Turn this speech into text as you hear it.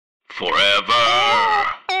Forever.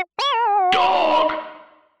 Dog.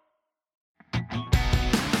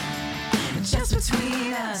 Just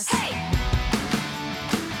between us.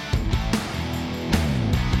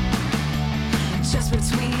 Just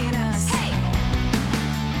between us.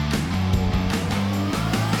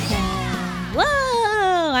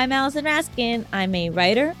 Whoa! I'm Allison Raskin. I'm a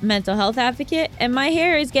writer, mental health advocate, and my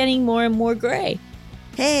hair is getting more and more gray.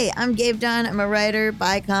 Hey, I'm Gabe Dunn. I'm a writer,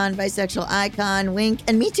 bicon, bisexual icon, wink,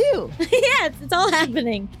 and me too. Yeah, it's all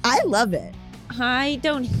happening. I love it. I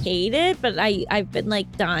don't hate it, but I've been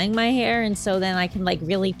dyeing my hair, and so then I can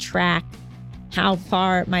really track how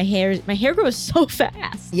far my hair grows so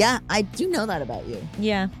fast. Yeah, I do know that about you.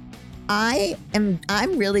 Yeah. I'm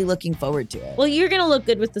really looking forward to it. Well, you're going to look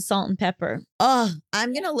good with the salt and pepper. Oh,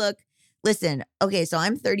 I'm going to look. Listen, okay, so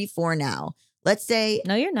I'm 34 now. Let's say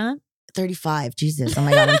No, you're not. 35. Jesus. Oh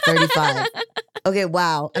my God, I'm 35. Okay,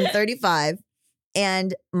 wow. I'm 35.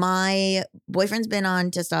 And my boyfriend's been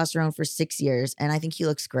on testosterone for 6 years, and I think he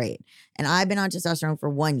looks great. And I've been on testosterone for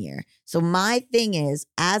 1 year. So my thing is,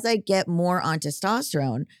 as I get more on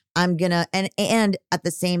testosterone, I'm gonna, and at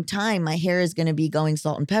the same time, my hair is gonna be going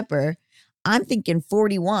salt and pepper. I'm thinking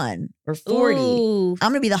 41 or 40. Ooh. I'm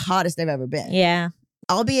gonna be the hottest I've ever been. Yeah.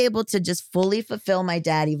 I'll be able to just fully fulfill my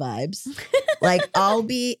daddy vibes. I'll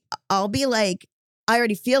be like, I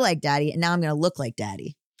already feel like daddy, and now I'm gonna look like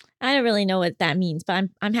daddy. I don't really know what that means, but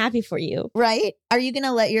I'm happy for you. Right? Are you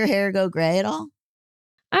gonna let your hair go gray at all?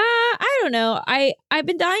 I don't know. I've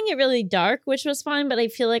been dyeing it really dark, which was fine, but I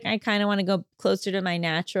feel like I kind of want to go closer to my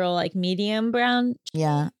natural, medium brown.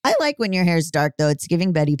 Yeah. I like when your hair's dark, though. It's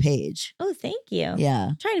giving Betty Page. Oh, thank you. Yeah.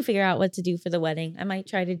 I'm trying to figure out what to do for the wedding. I might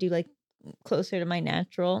try to do closer to my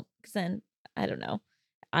natural, because then I don't know.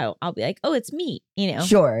 I'll be like, oh, it's me,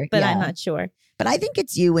 Sure. But yeah. I'm not sure. But I think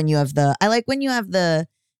it's you when you have I like when you have the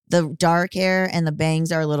dark hair and the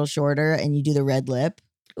bangs are a little shorter and you do the red lip.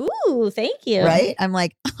 Ooh, thank you. Right? I'm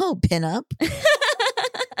like, oh, pin up. This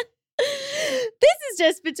is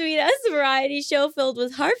Just Between Us, a variety show filled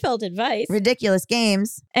with heartfelt advice, Ridiculous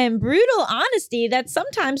games, and brutal honesty that's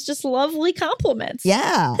sometimes just lovely compliments.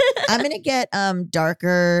 Yeah. I'm going to get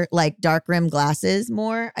darker, dark rim glasses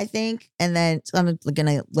more, I think. And then I'm going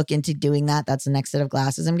to look into doing that. That's the next set of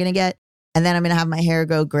glasses I'm going to get. And then I'm going to have my hair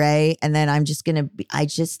go gray. And then I'm just going to be, I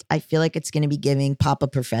feel like it's going to be giving Papa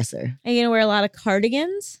Professor. Are you going to wear a lot of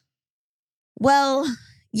cardigans? Well,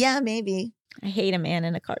 yeah, maybe. I hate a man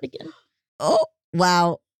in a cardigan. Oh,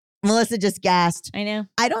 wow. Melissa just gasped. I know.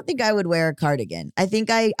 I don't think I would wear a cardigan. I think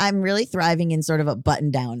I'm really thriving in sort of a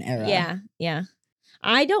button-down era. Yeah.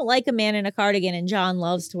 I don't like a man in a cardigan, and John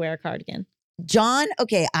loves to wear a cardigan. John,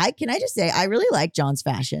 okay, can I just say, I really like John's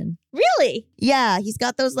fashion. Really? Yeah, he's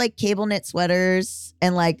got those cable knit sweaters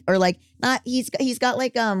and he's got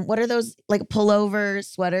what are those, a pullover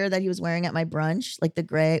sweater that he was wearing at my brunch? The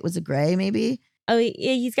gray, was it gray maybe? Oh,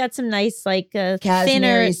 yeah, he's got some nice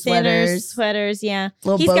cashmere thinner sweaters. Yeah,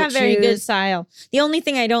 he's got very good style. The only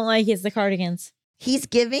thing I don't like is the cardigans. He's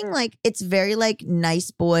giving it's very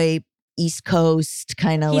nice boy East Coast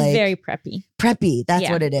kind of. He's very preppy. Preppy, that's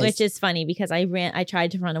what it is. Which is funny because I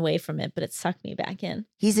tried to run away from it, but it sucked me back in.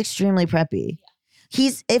 He's extremely preppy.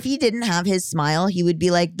 If he didn't have his smile, he would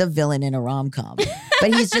be like the villain in a rom-com.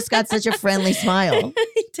 But he's just got such a friendly smile.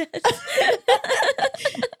 He does.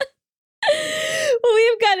 Well,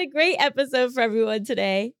 we've got a great episode for everyone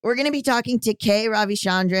today. We're going to be talking to Kay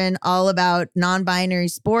Ravichandran all about non-binary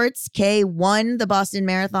sports. Kay won the Boston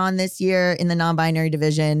Marathon this year in the non-binary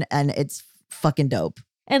division, and it's fucking dope.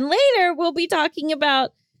 And later, we'll be talking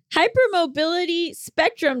about hypermobility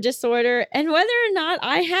spectrum disorder and whether or not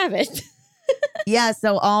I have it. Yeah,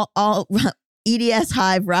 so all EDS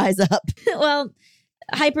hive, rise up. Well,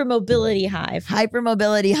 hypermobility hive.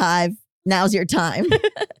 Hypermobility hive. Now's your time.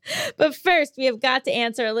 But first, we have got to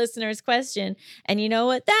answer a listener's question. And you know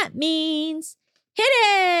what that means? Hit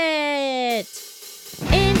it!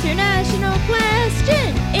 International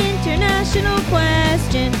question! International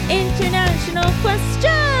question! International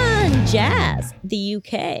question! Jazz, the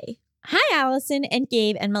UK. Hi, Allison and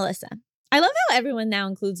Gabe and Melissa. I love how everyone now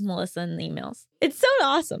includes Melissa in the emails. It's so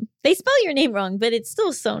awesome. They spell your name wrong, but it's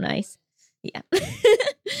still so nice. Yeah.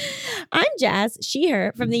 I'm Jazz, she,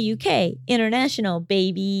 her, from the UK. International,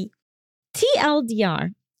 baby.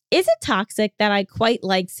 TLDR. Is it toxic that I quite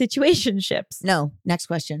like situationships? No. Next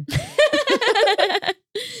question.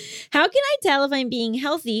 How can I tell if I'm being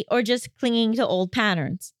healthy or just clinging to old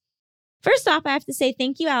patterns? First off, I have to say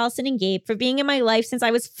thank you, Allison and Gabe, for being in my life since I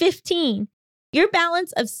was 15. Your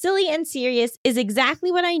balance of silly and serious is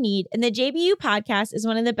exactly what I need, and the JBU podcast is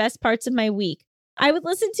one of the best parts of my week. I would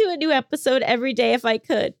listen to a new episode every day if I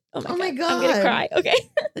could. Oh my I'm gonna God. cry. Okay.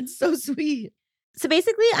 That's so sweet. So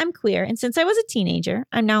basically, I'm queer, and since I was a teenager,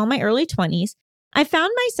 I'm now in my early 20s, I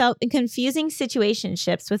found myself in confusing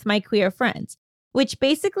situationships with my queer friends, which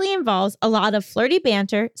basically involves a lot of flirty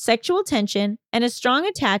banter, sexual tension, and a strong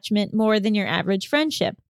attachment more than your average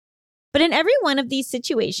friendship. But in every one of these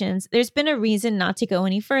situations, there's been a reason not to go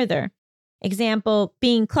any further. Example,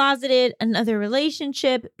 being closeted, another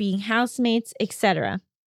relationship, being housemates, etc.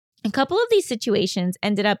 A couple of these situations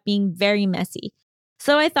ended up being very messy.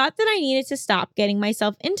 So I thought that I needed to stop getting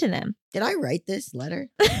myself into them. Did I write this letter?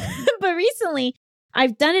 But recently,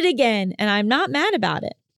 I've done it again, and I'm not mad about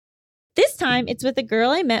it. This time, it's with a girl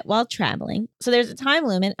I met while traveling, so there's a time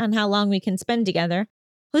limit on how long we can spend together,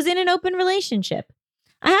 who's in an open relationship.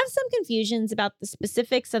 I have some confusions about the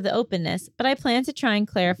specifics of the openness, but I plan to try and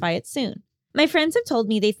clarify it soon. My friends have told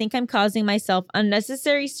me they think I'm causing myself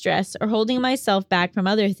unnecessary stress or holding myself back from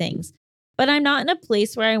other things, but I'm not in a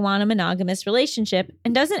place where I want a monogamous relationship,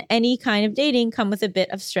 and doesn't any kind of dating come with a bit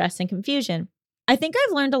of stress and confusion? I think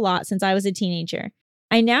I've learned a lot since I was a teenager.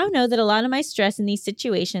 I now know that a lot of my stress in these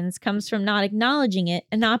situations comes from not acknowledging it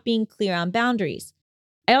and not being clear on boundaries.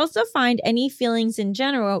 I also find any feelings in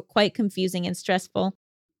general quite confusing and stressful,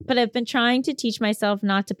 but I've been trying to teach myself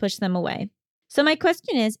not to push them away. So my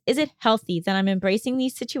question is it healthy that I'm embracing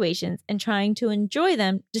these situations and trying to enjoy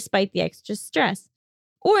them despite the extra stress?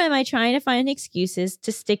 Or am I trying to find excuses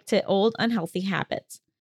to stick to old unhealthy habits?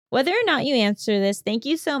 Whether or not you answer this, thank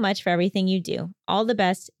you so much for everything you do. All the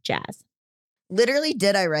best, Jazz. Literally,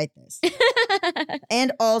 did I write this?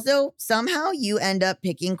 And also, somehow you end up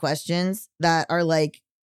picking questions that are like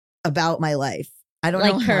about my life. I don't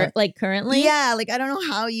know how. Like currently? Yeah, like I don't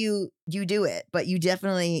know how you do it, but you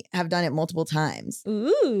definitely have done it multiple times.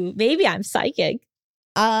 Ooh, maybe I'm psychic.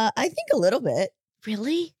 I think a little bit.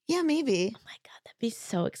 Really? Yeah, maybe. Oh my God, that'd be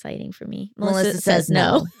so exciting for me. Melissa says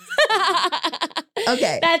no.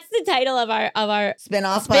 Okay. That's the title of our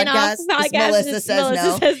Spin-off spin-off podcast. Melissa says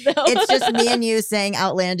no. Says no. It's just me and you saying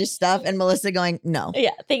outlandish stuff and Melissa going, no.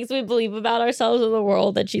 Yeah, things we believe about ourselves or the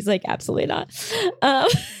world that she's like, absolutely not.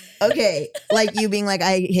 Okay. Like you being like,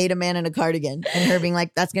 I hate a man in a cardigan. And her being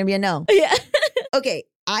like, that's going to be a no. Yeah. Okay.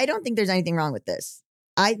 I don't think there's anything wrong with this.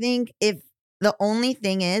 I think if the only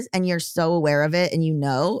thing is, and you're so aware of it and you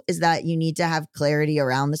know, is that you need to have clarity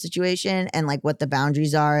around the situation and like what the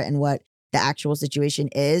boundaries are and what the actual situation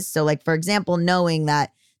is. So like, for example, knowing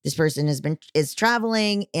that this person is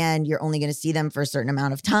traveling and you're only going to see them for a certain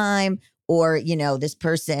amount of time, or, you know, this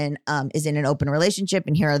person is in an open relationship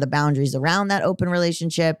and here are the boundaries around that open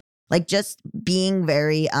relationship. Like just being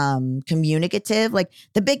very communicative. Like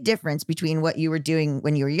the big difference between what you were doing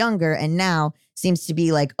when you were younger and now seems to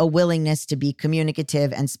be like a willingness to be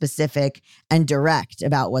communicative and specific and direct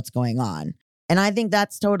about what's going on. And I think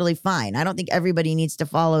that's totally fine. I don't think everybody needs to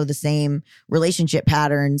follow the same relationship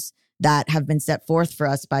patterns that have been set forth for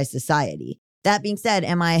us by society. That being said,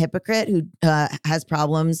 am I a hypocrite who has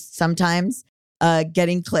problems sometimes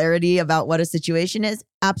getting clarity about what a situation is?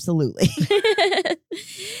 Absolutely.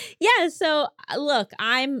 Yeah, so look,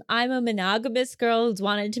 I'm a monogamous girl who's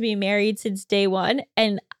wanted to be married since day one,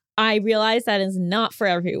 and I realize that is not for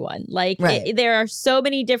everyone. Like Right. there are so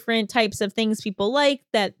many different types of things people like,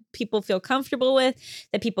 that people feel comfortable with,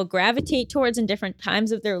 that people gravitate towards in different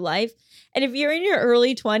times of their life. And if you're in your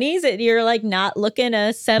early 20s and you're like not looking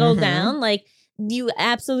to settle down, like you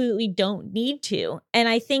absolutely don't need to. And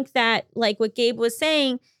I think that like what Gabe was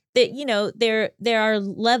saying, that, you know, there are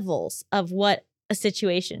levels of what a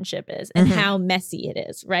situationship is and how messy it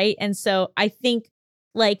is, right? And so I think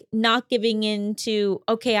like not giving into,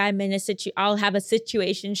 okay, I'll have a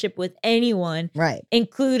situationship with anyone, Right.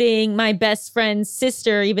 including my best friend's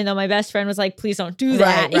sister, even though my best friend was like, please don't do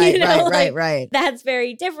that. Right, you know? Like, right. That's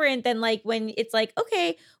very different than like when it's like,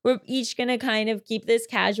 okay, we're each going to kind of keep this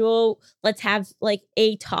casual. Let's have like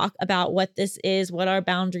a talk about what this is, what our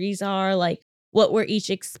boundaries are, like what we're each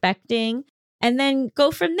expecting, and then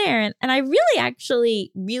go from there. And I really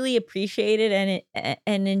actually really appreciated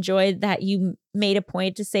and enjoyed that you made a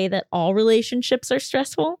point to say that all relationships are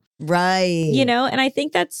stressful. Right. You know, and I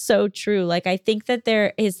think that's so true. Like, I think that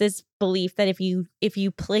there is this belief that if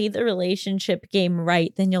you play the relationship game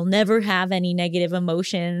right, then you'll never have any negative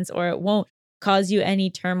emotions or it won't cause you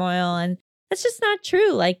any turmoil. And that's just not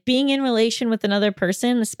true. Like being in relation with another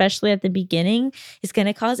person, especially at the beginning, is going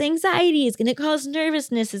to cause anxiety. It's going to cause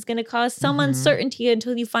nervousness. It's going to cause some uncertainty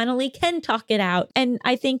until you finally can talk it out. And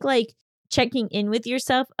I think like checking in with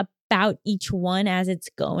yourself about each one as it's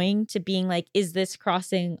going to being like, is this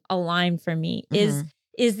crossing a line for me?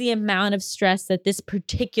 is the amount of stress that this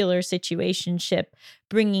particular situationship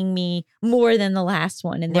bringing me more than the last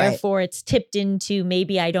one? And Right. therefore it's tipped into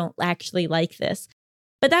maybe I don't actually like this.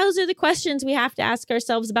 But those are the questions we have to ask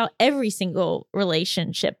ourselves about every single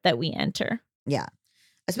relationship that we enter. Yeah.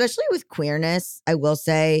 Especially with queerness, I will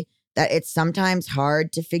say that it's sometimes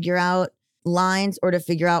hard to figure out lines or to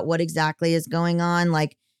figure out what exactly is going on.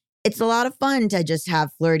 Like, it's a lot of fun to just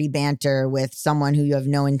have flirty banter with someone who you have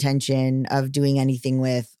no intention of doing anything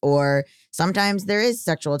with. Or sometimes there is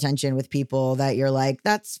sexual tension with people that you're like,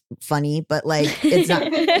 that's funny, but like, it's not,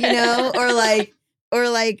 or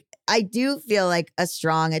like, I do feel like a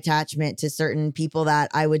strong attachment to certain people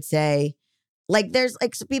that I would say, like, there's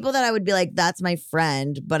like some people that I would be like, that's my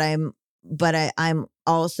friend, but I'm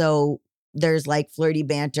also, there's like flirty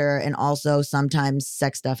banter and also sometimes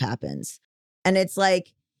sex stuff happens. And it's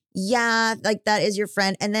like, yeah, like that is your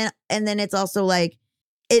friend. And then it's also like,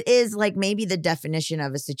 it is like maybe the definition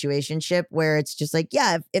of a situationship where it's just like,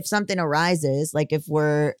 yeah, if something arises, like if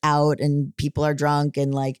we're out and people are drunk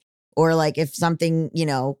and like, or like if something,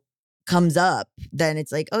 comes up, then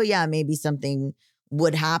it's like, oh yeah, maybe something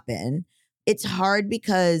would happen. It's hard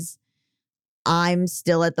because I'm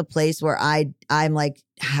still at the place where I'm like,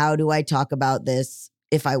 how do I talk about this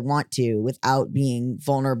if I want to without being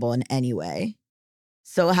vulnerable in any way?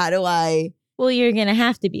 So how do I? Well, you're going to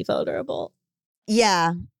have to be vulnerable.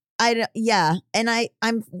 Yeah, and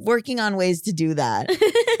I'm working on ways to do that.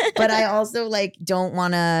 But I also like don't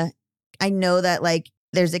want to. I know that like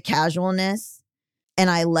there's a casualness, and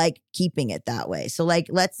I like keeping it that way. So like,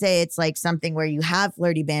 let's say it's like something where you have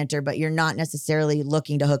flirty banter, but you're not necessarily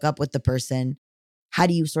looking to hook up with the person. How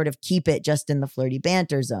do you sort of keep it just in the flirty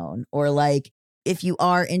banter zone? Or like, if you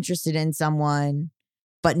are interested in someone,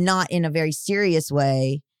 but not in a very serious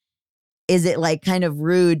way, is it like kind of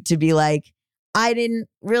rude to be like, I didn't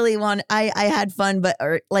really want, I had fun, but,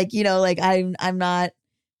 or like, like I'm not,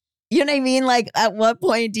 you know what I mean? Like, at what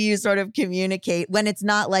point do you sort of communicate when it's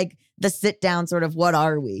not like the sit down sort of, what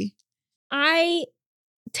are we? I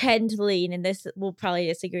tend to lean, and this we'll probably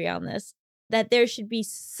disagree on this, that there should be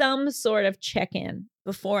some sort of check-in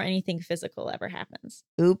before anything physical ever happens.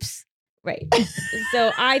 Oops. Right.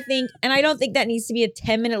 So I think, and I don't think that needs to be a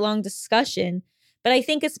 10-minute long discussion, but I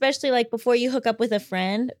think especially like before you hook up with a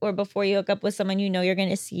friend or before you hook up with someone you're going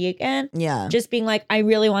to see again, Yeah. just being like, I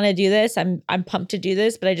really want to do this. I'm pumped to do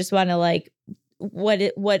this, but I just want to like,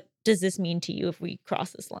 what does this mean to you if we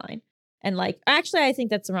cross this line? And like, actually, I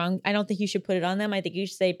think that's wrong. I don't think you should put it on them. I think you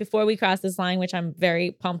should say, before we cross this line, which I'm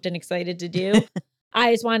very pumped and excited to do,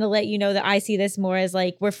 I just want to let you know that I see this more as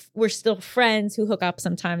like, we're still friends who hook up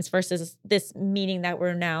sometimes versus this meaning that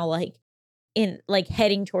we're now like in like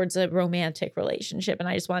heading towards a romantic relationship. And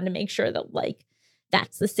I just wanted to make sure that like,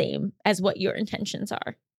 that's the same as what your intentions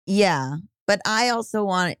are. Yeah. But I also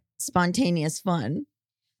want spontaneous fun.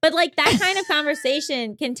 But like that kind of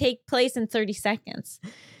conversation can take place in 30 seconds.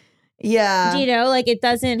 Yeah. Like it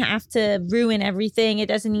doesn't have to ruin everything. It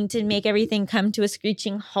doesn't need to make everything come to a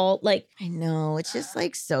screeching halt. Like, I know. It's just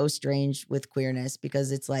like so strange with queerness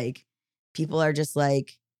because it's like people are just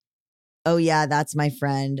like, oh yeah, that's my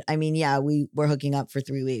friend. I mean, yeah, we're hooking up for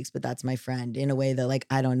 3 weeks, but that's my friend in a way that like,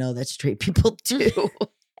 I don't know that straight people do.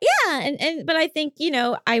 yeah. And but I think,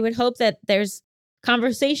 I would hope that there's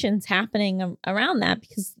conversations happening around that,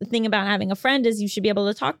 because the thing about having a friend is you should be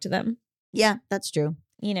able to talk to them. Yeah, that's true.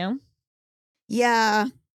 Yeah.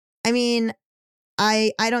 I mean,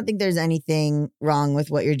 I don't think there's anything wrong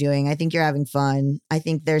with what you're doing. I think you're having fun. I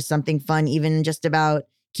think there's something fun even just about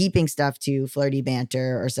keeping stuff to flirty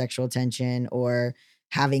banter or sexual tension or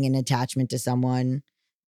having an attachment to someone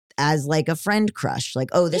as like a friend crush.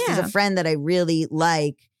 Like, oh, this is a friend that I really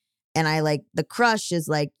like. And I like the crush is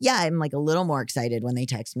like, yeah, I'm like a little more excited when they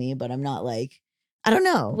text me, but I'm not like, I don't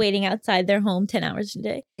know. Waiting outside their home 10 hours a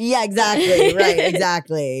day. Yeah, exactly. Right.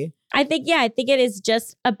 Exactly. I think it is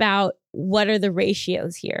just about what are the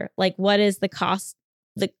ratios here? Like, what is the cost,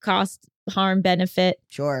 harm, benefit?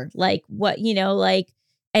 Sure. Like what,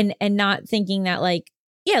 and not thinking that like,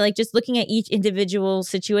 yeah, like just looking at each individual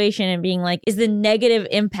situation and being like, is the negative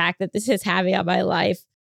impact that this is having on my life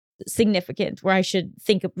significant where I should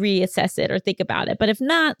reassess it or think about it? But if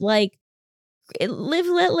not, like, live,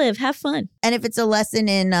 let live, have fun. And if it's a lesson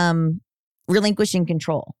in relinquishing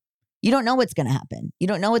control, you don't know what's going to happen. You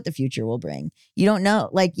don't know what the future will bring. You don't know,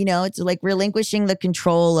 like, it's like relinquishing the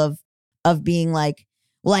control of being like,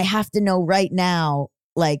 well, I have to know right now,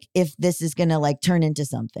 like, if this is going to like turn into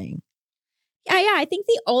something. Yeah. I think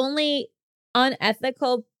the only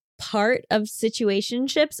unethical part of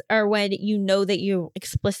situationships are when you know that you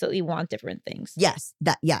explicitly want different things. Yes,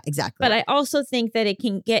 exactly. But I also think that it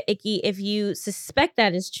can get icky if you suspect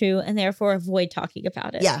that is true and therefore avoid talking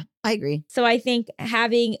about it. Yeah, I agree. So I think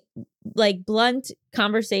having like blunt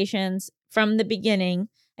conversations from the beginning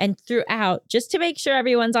and throughout, just to make sure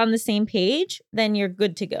everyone's on the same page, then you're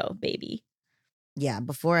good to go, baby. Yeah,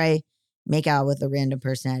 before I make out with a random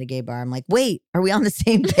person at a gay bar, I'm like, wait, are we on the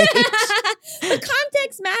same page? But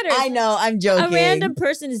context matters. I know, I'm joking. A random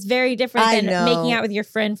person is very different I than know. making out with your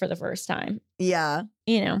friend for the first time. Yeah,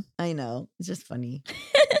 You know. I know. It's just funny.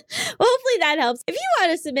 Well, hopefully that helps. If you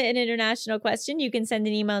want to submit an international question, you can send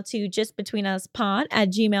an email to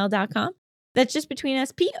justbetweenuspod@gmail.com. That's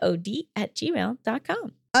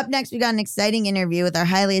justbetweenuspod@gmail.com. Up next, we got an exciting interview with our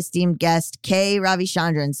highly esteemed guest,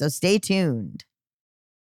 Ravichandran. So stay tuned.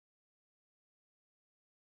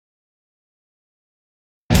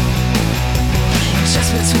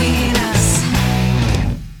 Just between us.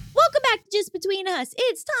 Welcome back to Just Between Us.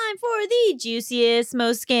 It's time for the juiciest,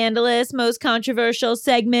 most scandalous, most controversial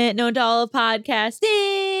segment known to all of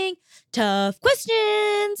podcasting. Tough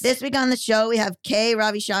questions. This week on the show, we have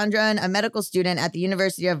Ravichandran, a medical student at the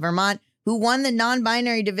University of Vermont, who won the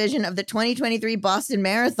non-binary division of the 2023 Boston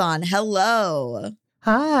Marathon. Hello.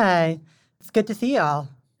 Hi. It's good to see y'all.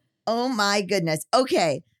 Oh my goodness.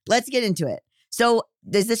 Okay, let's get into it. So,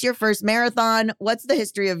 is this your first marathon? What's the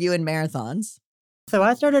history of you in marathons? So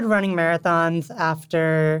I started running marathons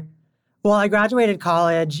after, I graduated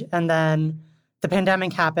college and then the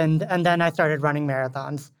pandemic happened and then I started running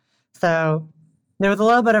marathons. So there was a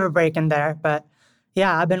little bit of a break in there, but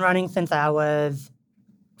yeah, I've been running since I was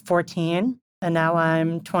 14 and now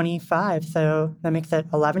I'm 25. So that makes it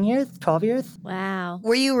 11 years, 12 years. Wow.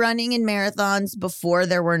 Were you running in marathons before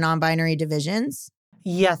there were non-binary divisions?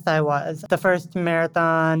 Yes, I was. The first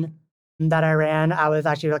marathon that I ran, I was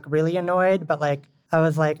actually really annoyed, but I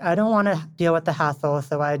was like, I don't want to deal with the hassle.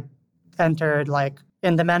 So I entered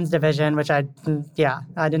in the men's division, which I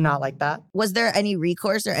did not like that. Was there any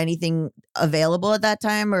recourse or anything available at that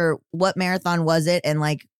time, or what marathon was it? And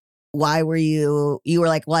why were you were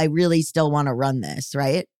like, well, I really still want to run this,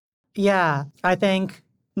 right? Yeah, I think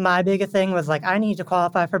my biggest thing was I need to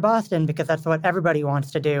qualify for Boston because that's what everybody wants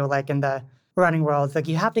to do, in the running world. It's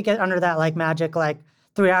you have to get under that magic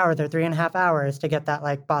 3 hours or 3.5 hours to get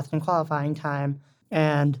that Boston qualifying time.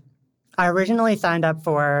 And I originally signed up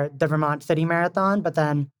for the Vermont City Marathon, but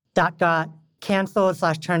then that got canceled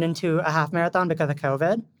 / turned into a half marathon because of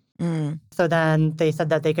COVID. So then they said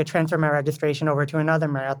that they could transfer my registration over to another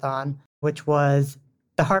marathon, which was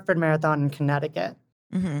the Hartford Marathon in Connecticut.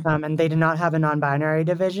 Mm-hmm. And they did not have a non-binary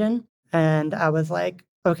division. And I was like,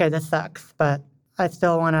 okay, this sucks, but I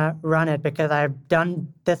still want to run it because I've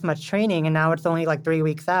done this much training and now it's only 3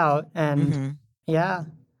 weeks out. And yeah.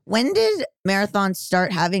 When did marathons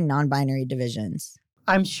start having non-binary divisions?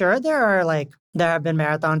 I'm sure there have been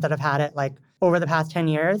marathons that have had it over the past 10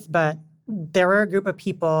 years, but there were a group of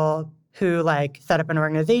people who set up an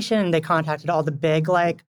organization. They contacted all the big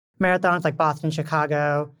marathons like Boston,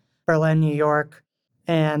 Chicago, Berlin, New York,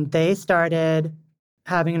 and they started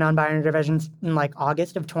having non-binary divisions in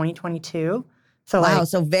August of 2022. So wow,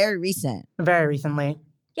 so very recent. Very recently.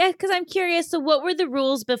 Yeah, because I'm curious. So what were the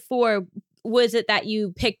rules before? Was it that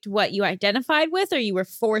you picked what you identified with, or you were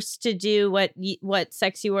forced to do what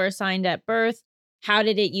sex you were assigned at birth? How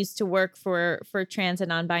did it used to work for trans and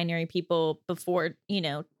non-binary people before,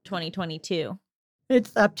 2022?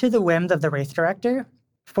 It's up to the whims of the race director.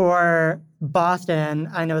 For Boston,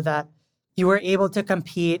 I know that you were able to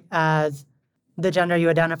compete as the gender you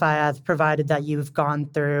identify as, provided that you've gone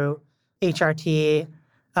through HRT.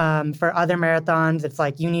 For other marathons, it's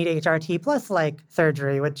you need HRT plus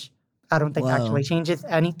surgery, which I don't think actually changes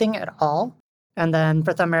anything at all. And then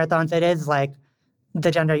for some marathons, it is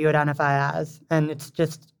the gender you identify as. And it's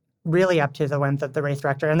just really up to the whims of the race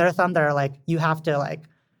director. And there are some that are you have to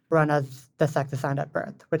run as the sex assigned at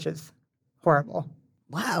birth, which is horrible.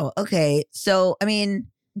 Wow. Okay. So, I mean,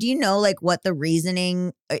 do you know what the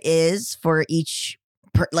reasoning is for each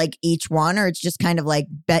one, or it's just kind of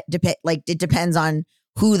it depends on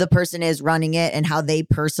who the person is running it and how they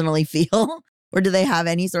personally feel? Or do they have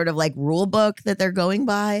any sort of rule book that they're going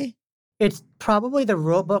by? It's probably the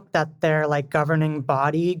rule book that their governing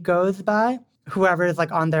body goes by. Whoever is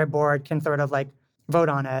on their board can sort of vote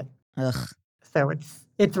on it. Ugh. So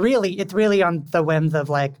it's really on the whims of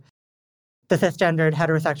the cisgendered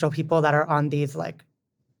heterosexual people that are on these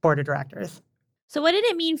board of directors. So what did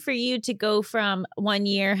it mean for you to go from 1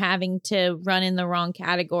 year having to run in the wrong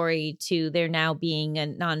category to there now being a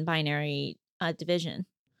non-binary division?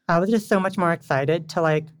 I was just so much more excited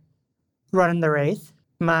to run in the race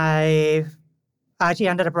I actually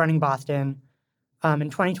ended up running Boston in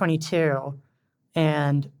 2022.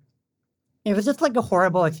 And it was just like a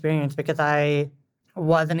horrible experience because I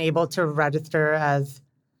wasn't able to register as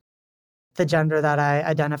the gender that I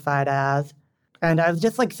identified as. And I was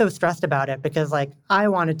just like so stressed about it because like I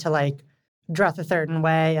wanted to like dress a certain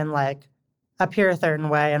way and like appear a certain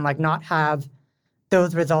way and like not have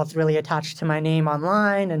those results really attached to my name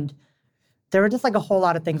online. And there were just like a whole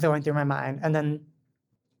lot of things going through my mind. And then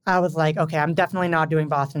I was like, okay, I'm definitely not doing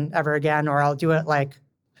Boston ever again, or I'll do it like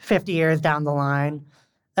 50 years down the line.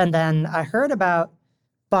 And then I heard about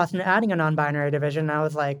Boston adding a non-binary division. And I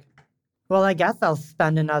was like, well, I guess I'll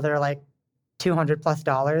spend another like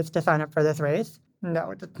 $200+ to sign up for this race.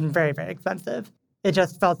 No, it's very, very expensive. It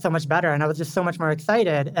just felt so much better. And I was just so much more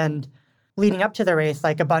excited. And leading up to the race,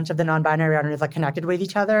 like a bunch of the non-binary runners like connected with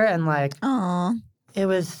each other. And like, Aw. it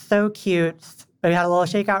was so cute. We had a little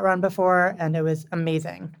shakeout run before and it was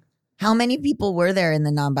amazing. How many people were there in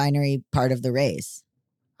the non-binary part of the race?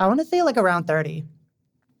 I want to say like around 30.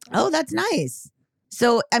 Oh, that's nice.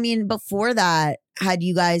 So, I mean, before that, had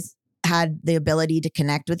you guys had the ability to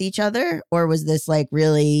connect with each other? Or was this like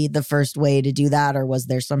really the first way to do that? Or was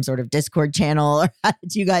there some sort of Discord channel? Or how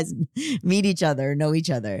did you guys meet each other, know each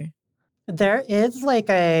other? There is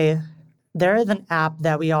an app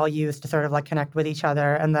that we all use to sort of like connect with each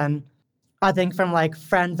other. And then I think from like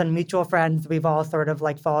friends and mutual friends, we've all sort of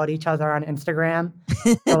like followed each other on Instagram.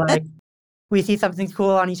 So like we see something cool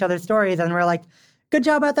on each other's stories and we're like, good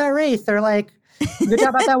job at that race, or like, good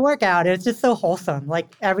job at that workout. It's just so wholesome.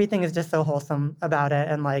 Like everything is just so wholesome about it.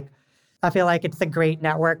 And like, I feel like it's a great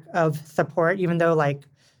network of support, even though like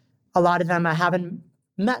a lot of them I haven't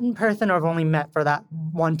met in person or have only met for that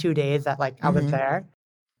 1-2 days that like I was there.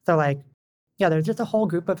 So like, yeah, there's just a whole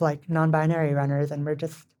group of like non-binary runners and we're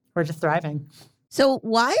just thriving. So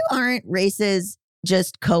why aren't races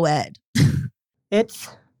just co-ed? It's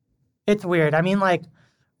weird. I mean, like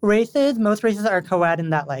most races are co-ed in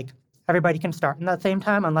that like everybody can start in the same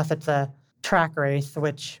time unless it's a track race,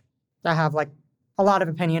 which I have like a lot of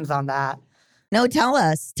opinions on that. No, tell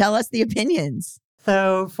us the opinions.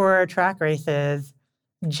 So for track races,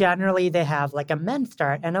 generally they have like a men's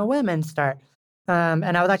start and a women's start.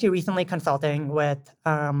 And I was actually recently consulting with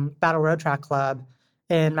Battle Road Track Club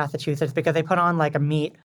in Massachusetts because they put on like a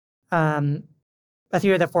meet, a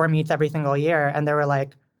few of the 4 meets every single year. And they were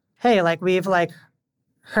like, hey, like we've like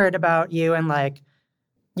heard about you and like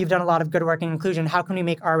you've done a lot of good work in inclusion. How can we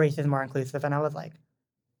make our races more inclusive? And I was like,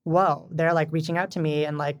 whoa, they're like reaching out to me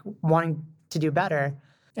and like wanting to do better.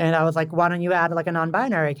 And I was like, why don't you add like a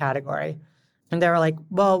non-binary category? And they were like,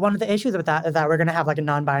 well, one of the issues with that is that we're going to have like a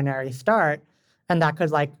non-binary start. And that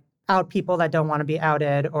could like out people that don't want to be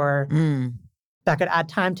outed, or that could add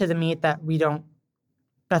time to the meet that we don't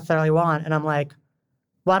necessarily want. And I'm like,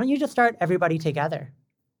 why don't you just start everybody together?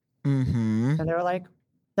 Mm-hmm. And they were like,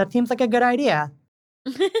 that seems like a good idea.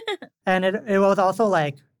 And it was also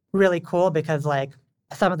like really cool because like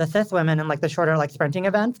some of the cis women in like the shorter like sprinting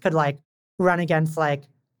events could like run against like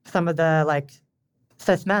some of the like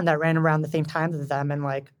cis men that ran around the same times as them, and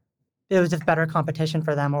like it was just better competition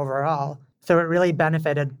for them overall. So it really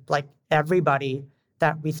benefited like everybody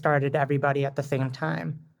that we started everybody at the same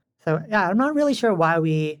time. So yeah, I'm not really sure why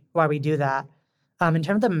we do that. In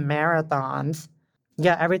terms of marathons,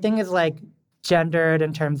 yeah, everything is like gendered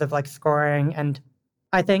in terms of like scoring, and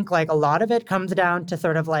I think like a lot of it comes down to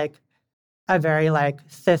sort of like a very like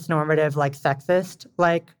cis-normative, like sexist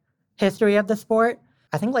like history of the sport.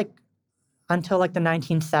 I think like until like the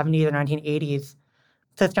 1970s or 1980s,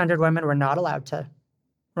 cisgendered women were not allowed to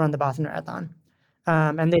run the Boston Marathon.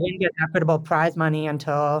 And they didn't get equitable prize money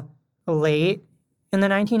until late in the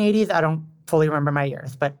 1980s. I don't fully remember my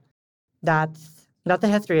years, but that's the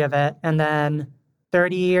history of it. And then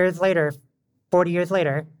 30 years later, 40 years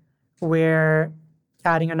later, we're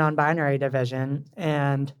adding a non-binary division,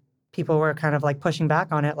 and people were kind of like pushing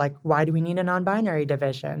back on it. Like, why do we need a non-binary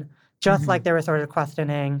division? Just like they were sort of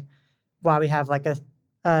questioning why we have like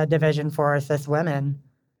a division for cis women.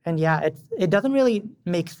 And yeah, it doesn't really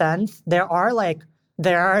make sense. There are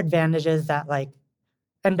advantages that like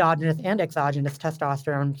endogenous and exogenous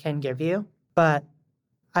testosterone can give you, but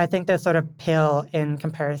I think they're sort of pale in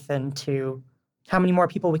comparison to how many more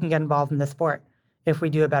people we can get involved in the sport if we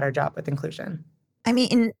do a better job with inclusion. I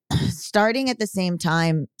mean, starting at the same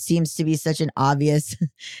time seems to be such an obvious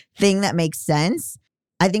thing that makes sense.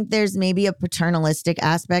 I think there's maybe a paternalistic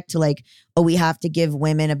aspect to like, oh, we have to give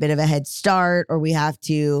women a bit of a head start, or we have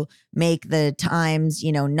to make the times,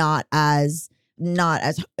 not as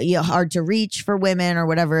hard to reach for women or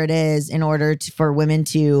whatever it is in order for women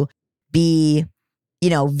to be,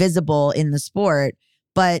 visible in the sport.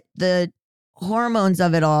 but the hormones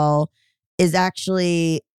of it all is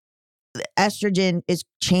actually estrogen is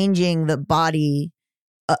changing the body.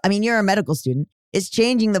 I mean, you're a medical student. It's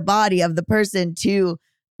changing the body of the person to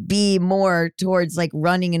be more towards like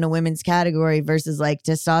running in a women's category versus like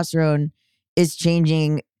testosterone is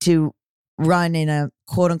changing to run in a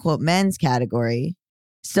quote unquote men's category.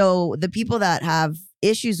 So the people that have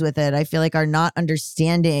issues with it, I feel like are not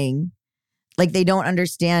understanding, like they don't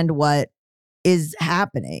understand what is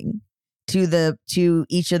happening to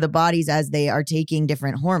each of the bodies as they are taking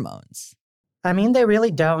different hormones. I mean, they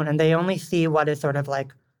really don't. And they only see what is sort of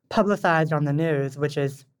like publicized on the news, which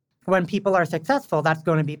is when people are successful, that's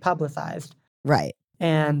going to be publicized. Right.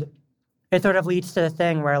 And it sort of leads to the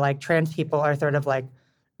thing where like trans people are sort of like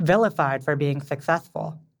vilified for being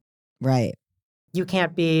successful. Right. You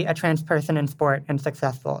can't be a trans person in sport and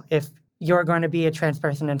successful. If you're going to be a trans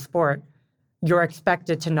person in sport, you're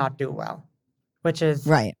expected to not do well, which is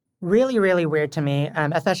right. really, really weird to me,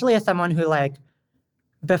 especially as someone who like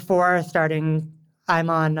before starting, I'm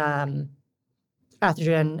on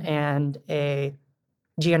estrogen and a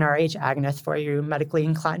GnRH agonist for you medically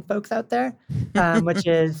inclined folks out there, which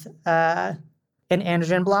is an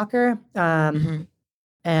androgen blocker.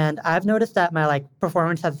 And I've noticed that my like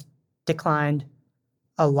performance has declined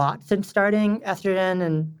a lot since starting estrogen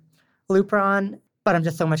and Lupron, but I'm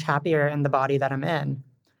just so much happier in the body that I'm in.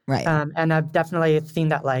 Right. And I've definitely seen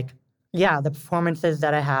that like, yeah, the performances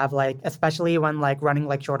that I have, like, especially when like running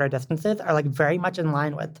like shorter distances are like very much in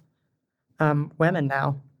line with women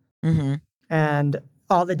now. And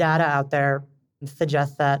all the data out there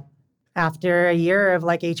suggests that after a year of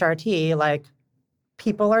like HRT, like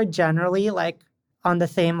people are generally like on the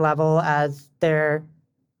same level as their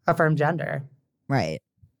affirmed gender. Right.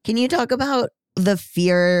 Can you talk about the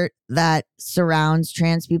fear that surrounds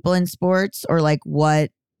trans people in sports, or like what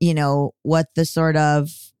the sort of,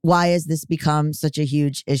 why has this become such a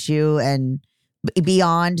huge issue, and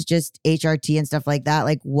beyond just HRT and stuff like that,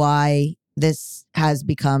 like why this has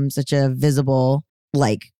become such a visible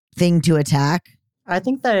like thing to attack? I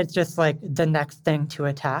think that it's just like the next thing to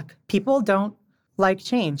attack. People don't like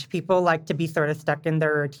change. People like to be sort of stuck in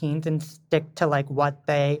their routines and stick to like what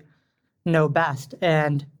they know best.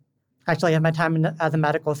 And actually, at my time as a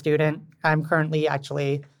medical student, I'm currently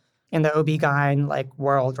actually in the OB-GYN like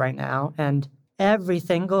world right now. And every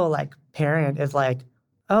single like parent is like,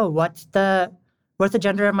 oh, what's the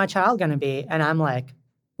gender of my child going to be? And I'm like,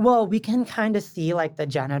 well, we can kind of see like the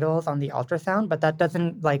genitals on the ultrasound, but that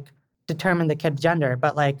doesn't like determine the kid's gender.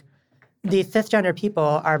 But like these cisgender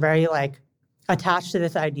people are very like attached to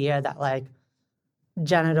this idea that like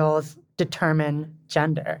genitals determine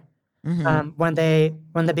gender. When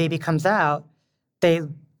the baby comes out,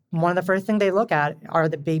 one of the first things they look at are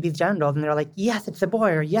the baby's genitals, and they're like, yes, it's a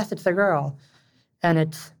boy, or yes, it's a girl. And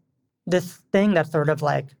it's this thing that's sort of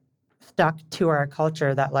like stuck to our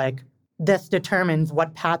culture that like this determines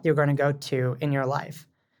what path you're going to go to in your life.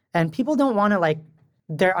 And people don't want to like,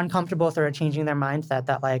 they're uncomfortable sort of changing their mindset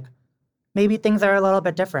that like maybe things are a little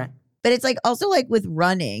bit different. But it's like also like with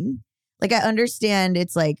running, like I understand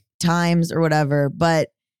it's like times or whatever, but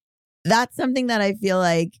that's something that I feel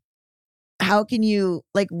like, how can you,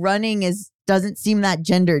 like running doesn't seem that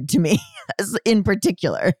gendered to me in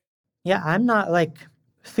particular. Yeah, I'm not like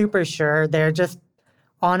super sure. They're just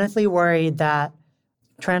honestly worried that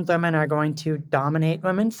trans women are going to dominate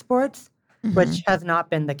women's sports, which has not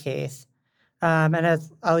been the case. And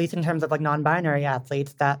as at least in terms of like non-binary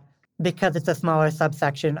athletes, that because it's a smaller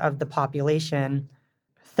subsection of the population,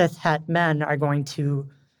 cis-het men are going to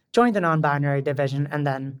join the non-binary division and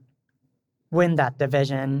then win that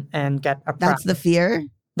division and get a prize. That's the fear?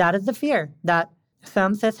 That is the fear, that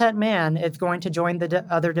some cis-het man is going to join the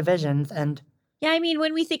other divisions. And yeah, I mean,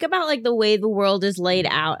 when we think about like the way the world is laid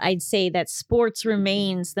out, I'd say that sports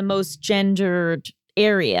remains the most gendered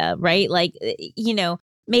area, right? Like,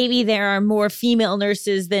 maybe there are more female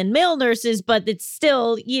nurses than male nurses, but it's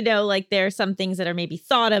still, like there are some things that are maybe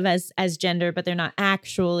thought of as gender, but they're not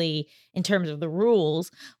actually in terms of the rules.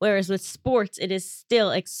 Whereas with sports, it is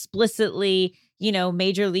still explicitly,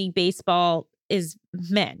 Major League Baseball is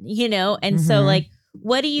men, and so like,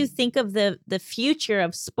 what do you think of the future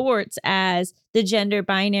of sports as the gender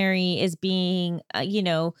binary is being,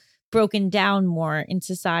 broken down more in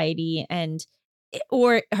society,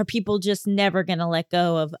 or are people just never going to let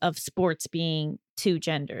go of sports being two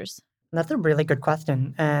genders? That's a really good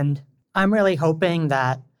question. And I'm really hoping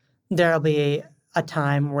that there'll be a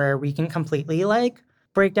time where we can completely like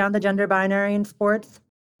break down the gender binary in sports.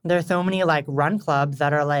 There's so many like run clubs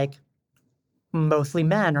that are like mostly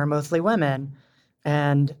men or mostly women.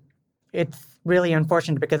 And it's really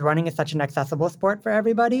unfortunate because running is such an accessible sport for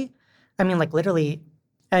everybody. I mean, like literally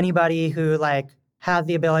anybody who like has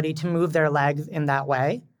the ability to move their legs in that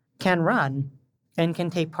way can run and can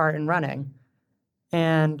take part in running.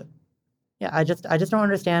 And yeah, I just don't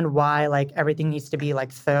understand why like everything needs to be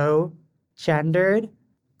like so gendered,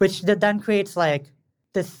 which then creates like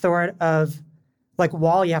this sort of like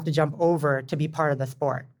wall you have to jump over to be part of the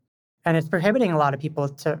sport. And it's prohibiting a lot of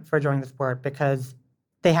people for joining the sport because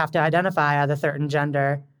they have to identify as a certain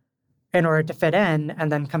gender in order to fit in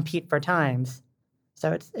and then compete for times.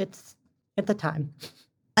 So it's a time.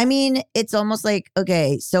 I mean, it's almost like,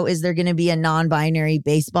 okay, so is there going to be a non-binary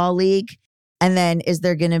baseball league? And then is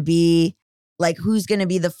there going to be like, who's going to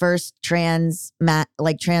be the first trans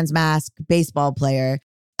mask baseball player?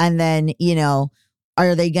 And then, you know,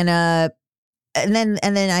 are they going to, and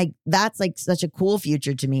then that's like such a cool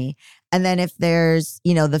future to me. And then if there's,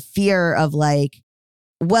 you know, the fear of like,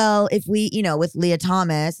 well, if we, you know, with Leah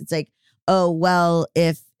Thomas, it's like, oh, well,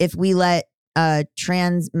 if we let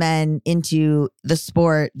trans men into the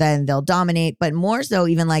sport, then they'll dominate. But more so,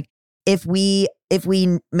 even like if we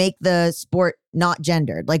make the sport not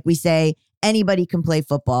gendered, like we say anybody can play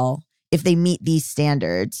football if they meet these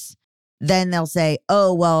standards, then they'll say,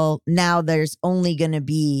 oh, well, now there's not going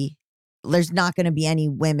to be any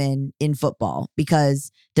women in football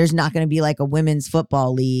because there's not going to be like a women's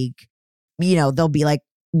football league. You know, there'll be like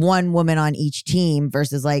one woman on each team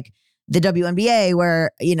versus like the WNBA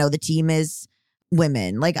where, you know, the team is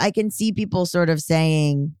women. Like I can see people sort of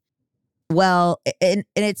saying, well, and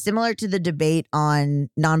it's similar to the debate on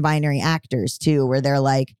non-binary actors too, where they're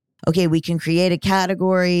like, okay, we can create a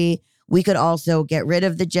category. We could also get rid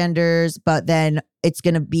of the genders, but then it's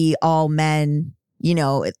going to be all men. You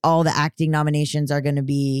know, all the acting nominations are going to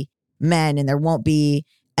be men and there won't be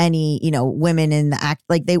any, you know, women in the act.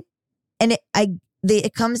 Like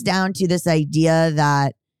it comes down to this idea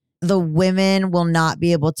that the women will not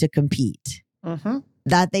be able to compete,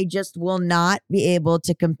 that they just will not be able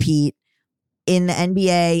to compete in the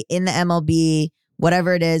NBA, in the MLB,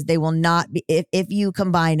 whatever it is. They will not be, if you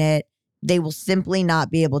combine it, they will simply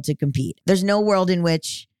not be able to compete. There's no world in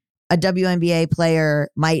which a WNBA player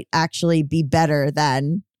might actually be better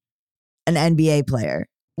than an NBA player,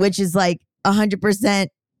 which is like 100%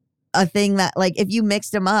 a thing that like, if you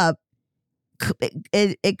mixed them up,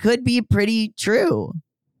 it could be pretty true.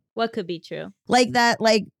 What could be true? Like that,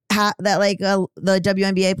 the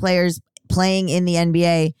WNBA players playing in the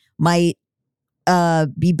NBA might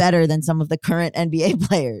be better than some of the current NBA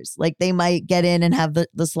players. Like they might get in and have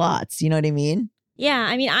the slots. You know what I mean? Yeah.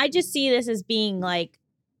 I mean, I just see this as being like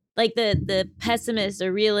the pessimist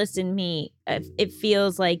or realist in me. It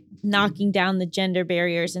feels like knocking down the gender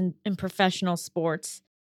barriers in professional sports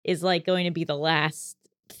is like going to be the last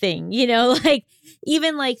thing, you know, like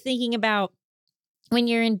even like thinking about when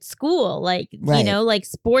you're in school, like, Right. You know, like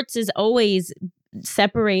sports is always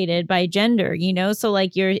separated by gender, you know, so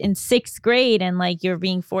like you're in 6th grade and like you're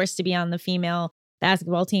being forced to be on the female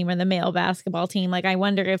basketball team or the male basketball team. Like I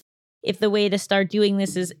wonder if the way to start doing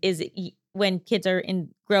this is when kids are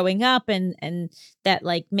growing up and that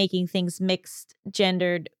like making things mixed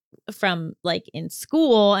gendered from like in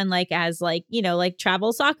school and like as like, you know, like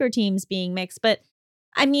travel soccer teams being mixed. But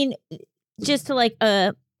I mean, just to like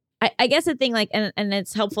I guess the thing like and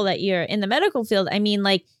it's helpful that you're in the medical field. I mean,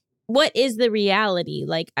 like, what is the reality?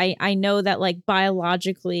 Like I know that like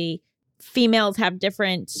biologically females have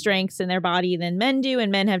different strengths in their body than men do,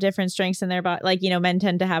 and men have different strengths in their body. Like, you know, men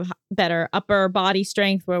tend to have better upper body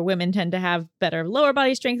strength where women tend to have better lower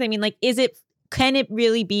body strength. I mean, like, can it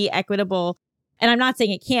really be equitable? And I'm not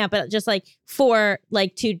saying it can't, but just like for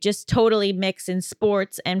like to just totally mix in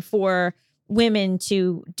sports and for women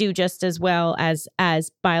to do just as well as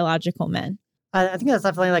biological men. I think that's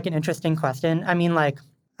definitely like an interesting question.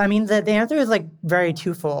 The answer is like very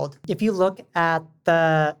twofold. If you look at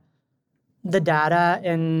the data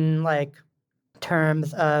in like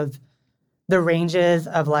terms of the ranges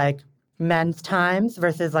of like men's times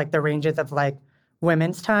versus like the ranges of like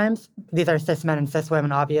women's times, these are cis men and cis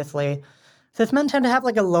women, obviously. Cis men tend to have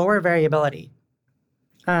like a lower variability.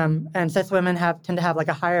 And cis women tend to have like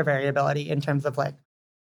a higher variability in terms of like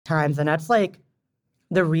times. And that's like,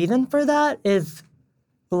 the reason for that is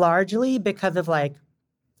largely because of like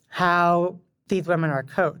how these women are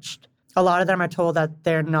coached. A lot of them are told that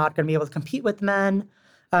they're not going to be able to compete with men.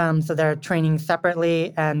 So they're training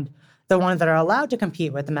separately. And the ones that are allowed to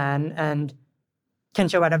compete with men and can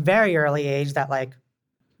show at a very early age that like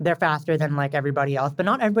they're faster than like everybody else, but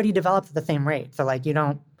not everybody develops at the same rate. So like you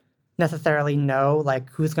don't necessarily know like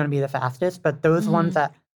who's going to be the fastest, but those ones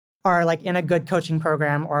that are like in a good coaching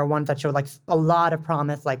program or ones that show like a lot of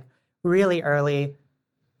promise like really early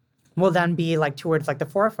will then be like towards like the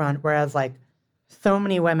forefront, whereas like so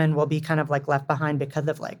many women will be kind of like left behind because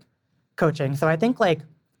of like coaching. So I think like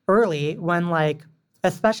early when like,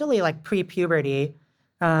 especially like pre-puberty,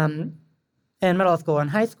 in middle school and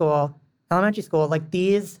high school, elementary school, like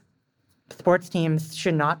these sports teams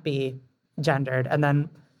should not be gendered. And then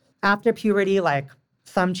after puberty, like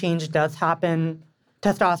some change does happen.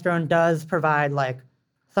 Testosterone does provide like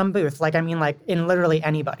some boost. Like, I mean, like in literally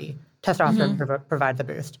anybody, testosterone provides a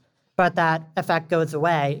boost. But that effect goes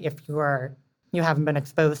away if you haven't been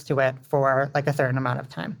exposed to it for like a certain amount of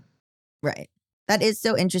time. Right. That is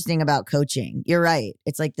so interesting about coaching. You're right.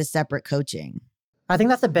 It's like the separate coaching. I think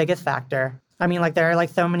that's the biggest factor. I mean, like there are like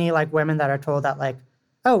so many like women that are told that like,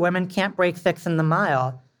 oh, women can't break 6 in the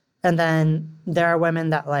mile. And then there are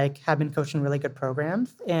women that like have been coached in really good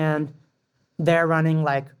programs and they're running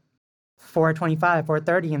like 4:25,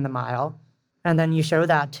 4:30 in the mile. And then you show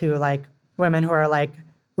that to like women who are like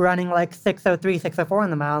running like 6:03, 6:04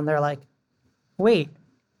 in the mile. And they're like, wait,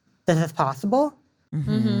 this is possible?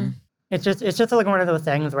 It's just like one of those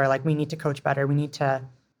things where like we need to coach better. We need to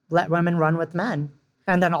let women run with men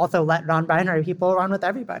and then also let non-binary people run with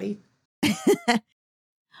everybody.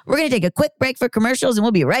 We're going to take a quick break for commercials and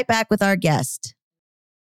we'll be right back with our guest.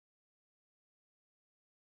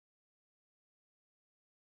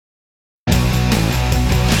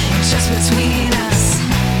 Just between us.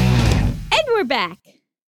 And we're back.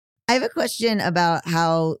 I have a question about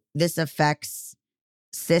how this affects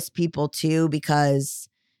cis people too, because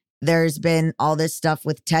there's been all this stuff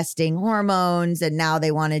with testing hormones and now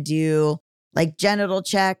they want to do like genital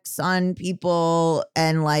checks on people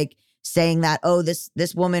and like saying that, oh, this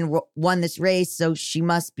woman won this race, so she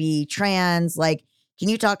must be trans. Like, can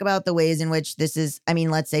you talk about the ways in which this is, I mean,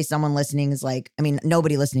 let's say someone listening is like, I mean,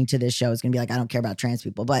 nobody listening to this show is going to be like, I don't care about trans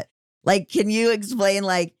people, but like, can you explain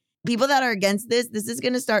like people that are against this is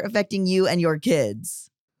going to start affecting you and your kids?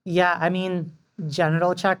 Yeah, I mean,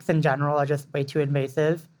 genital checks in general are just way too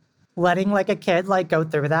invasive. Letting like a kid like go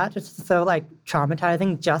through that just so like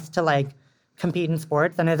traumatizing just to like compete in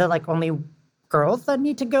sports. And is it like only girls that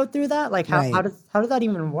need to go through that? Like how does that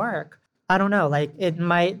even work? I don't know. Like it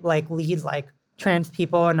might like lead like trans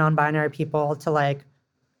people and non-binary people to like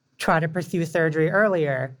try to pursue surgery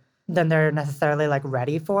earlier than they're necessarily like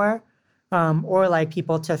ready for, or like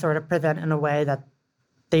people to sort of present in a way that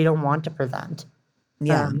they don't want to present.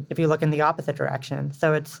 Yeah. If you look in the opposite direction.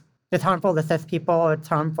 So it's harmful to cis people. It's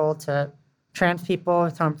harmful to trans people.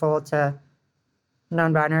 It's harmful to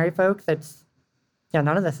non-binary folks. None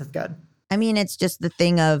of this is good. I mean, it's just the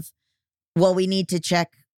thing of, well, we need to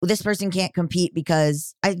check. This person can't compete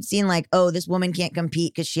because I've seen like, oh, this woman can't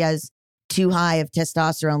compete because she has too high of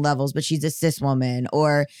testosterone levels, but she's a cis woman.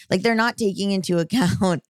 Or like they're not taking into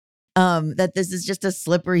account that this is just a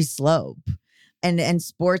slippery slope. And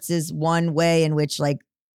sports is one way in which like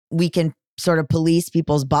we can sort of police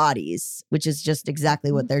people's bodies, which is just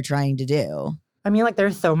exactly what they're trying to do. I mean, like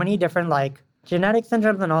there's so many different like genetic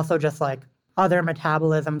syndromes and also just like other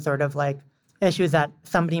metabolism sort of like issues that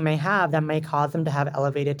somebody may have that may cause them to have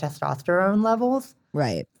elevated testosterone levels.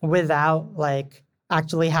 Right. Without like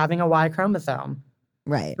actually having a Y chromosome.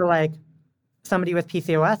 Right. So like somebody with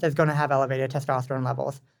PCOS is going to have elevated testosterone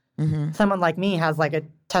levels. Someone like me has like a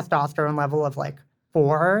testosterone level of like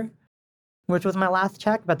 4, which was my last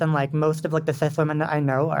check. But then like most of like the cis women that I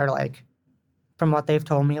know are like, from what they've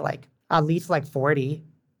told me, like at least like 40.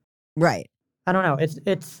 Right. I don't know.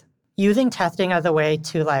 It's using testing as a way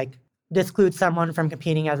to like disclude someone from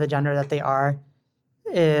competing as a gender that they are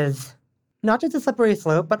is not just a slippery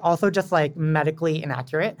slope, but also just like medically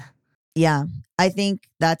inaccurate. Yeah. I think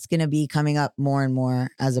that's going to be coming up more and more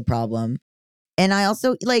as a problem. And I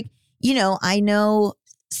also like, you know, I know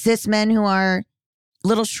cis men who are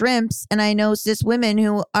little shrimps and I know cis women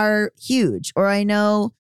who are huge, or I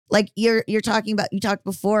know like you're talking about, you talked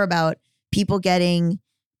before about people getting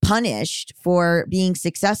punished for being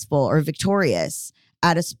successful or victorious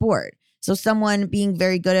at a sport. So someone being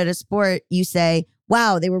very good at a sport, you say,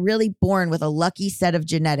 wow, they were really born with a lucky set of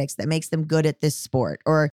genetics that makes them good at this sport.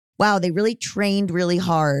 Or wow, they really trained really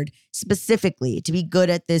hard specifically to be good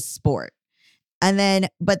at this sport. And then,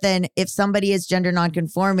 but then if somebody is gender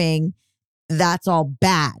nonconforming, that's all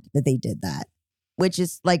bad that they did that, which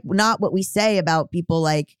is like not what we say about people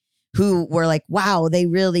like who were like, wow, they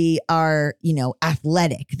really are, you know,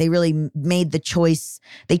 athletic. They really made the choice.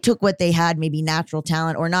 They took what they had, maybe natural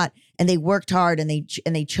talent or not, and they worked hard and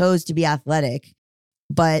they chose to be athletic,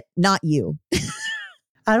 but not you.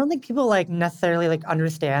 I don't think people like necessarily like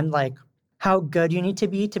understand like how good you need to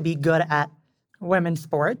be good at women's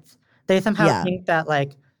sports. They somehow think that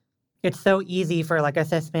like it's so easy for like a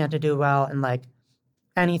cis man to do well in like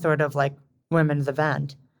any sort of like women's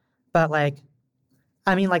event. But like,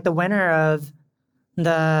 I mean, like the winner of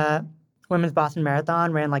the women's Boston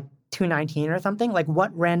Marathon ran like 2:19 or something. Like,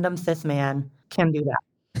 what random cis man can do that?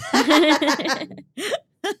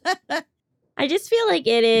 I just feel like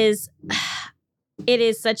it is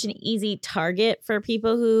such an easy target for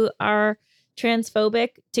people who are transphobic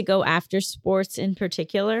to go after sports in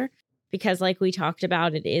particular, because like we talked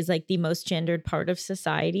about, it is like the most gendered part of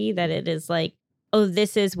society, that it is like, oh,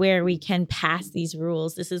 this is where we can pass these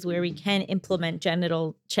rules. This is where we can implement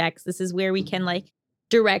genital checks. This is where we can like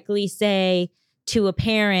directly say to a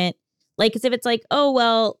parent, like, as if it's like, oh,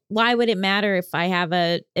 well, why would it matter if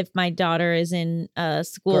my daughter is in a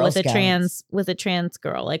school Girl with Scouts. a trans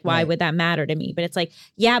girl? Like, why Right. would that matter to me? But it's like,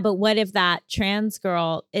 yeah, but what if that trans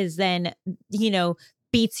girl is then,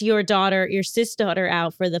 beats your cis daughter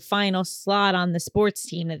out for the final slot on the sports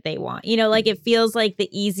team that they want? Like, it feels like the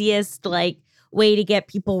easiest, like, way to get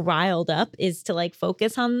people riled up is to like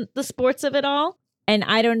focus on the sports of it all. And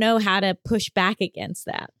I don't know how to push back against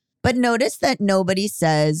that. But notice that nobody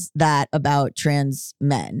says that about trans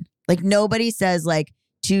men. Like nobody says like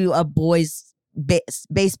to a boys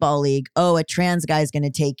baseball league, oh, a trans guy's going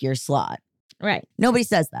to take your slot. Right. Nobody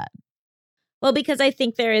says that. Well, because I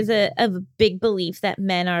think there is a big belief that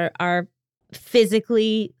men are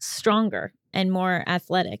physically stronger and more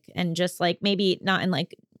athletic, and just like maybe not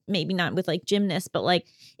with like gymnasts, but like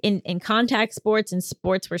in contact sports and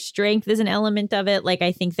sports where strength is an element of it. Like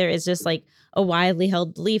I think there is just like a widely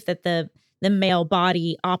held belief that the male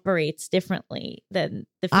body operates differently than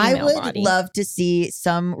the female I would body. love to see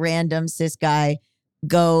some random cis guy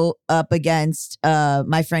go up against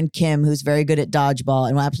my friend Kim, who's very good at dodgeball,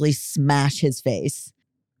 and will absolutely smash his face.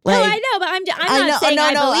 No, I know, but I'm I not know- saying no,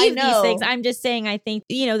 I no, I believe these know. things. I'm just saying I think,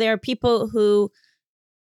 there are people who,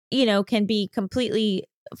 can be completely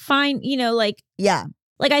fine, like Yeah.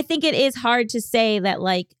 I think it is hard to say that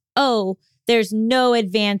like, oh, there's no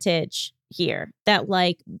advantage here, that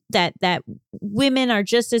like that women are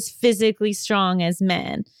just as physically strong as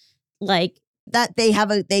men. Like That they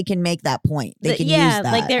can make that point. They can use that.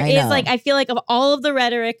 like there I is know. like, I feel like of all of the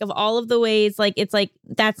rhetoric, of all of the ways, like it's like,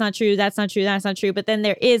 that's not true, that's not true, that's not true. But then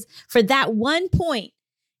there is, for that one point,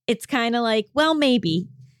 it's kind of like, well, maybe.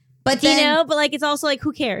 But then, But like, it's also like,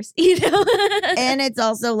 who cares? and it's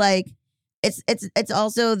also like it's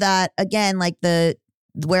also that, again, like the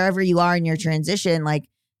wherever you are in your transition, like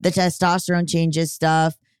the testosterone changes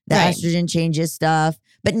stuff, the Right. estrogen changes stuff.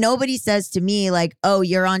 But nobody says to me like, oh,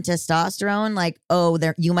 you're on testosterone, like, oh,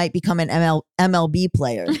 you might become an MLB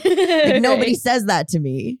player. Like, nobody says that to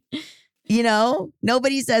me.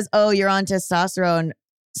 Nobody says, oh, you're on testosterone,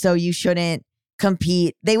 so you shouldn't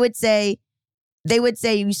compete. They would say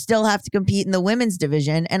you still have to compete in the women's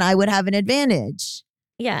division, and I would have an advantage.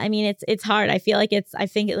 Yeah, I mean, it's hard. I feel like it's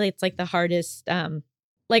like the hardest.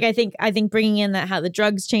 Like I think bringing in how the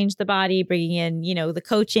drugs change the body, bringing in the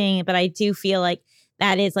coaching, but I do feel like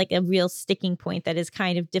that is like a real sticking point that is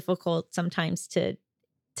kind of difficult sometimes to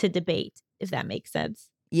debate, if that makes sense.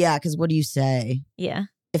 Yeah, because what do you say Yeah.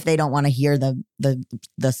 if they don't want to hear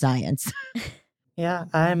the science? Yeah,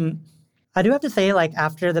 I do have to say, like,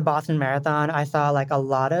 after the Boston Marathon, I saw like a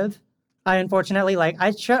lot of. I unfortunately like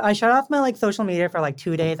I shut off my like social media for like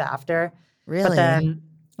 2 days after. Really? But then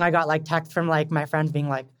I got like texts from like my friends being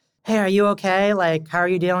like, "Hey, are you okay? Like, how are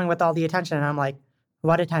you dealing with all the attention?" And I'm like,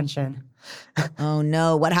 "What attention?" Oh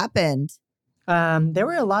no, what happened? There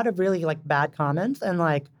were a lot of really like bad comments, and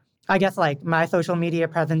like I guess like my social media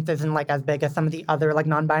presence isn't like as big as some of the other like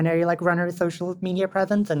non-binary like runners' social media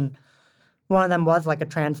presence, and one of them was like a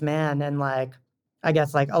trans man, and like I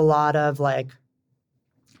guess like a lot of like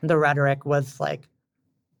the rhetoric was like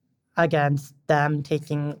against them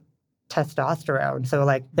taking testosterone. So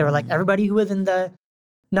like they were like everybody who was in the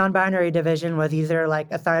non-binary division was either like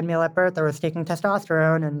assigned male at birth or was taking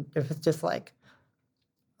testosterone, and it was just like,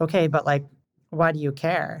 okay, but like, why do you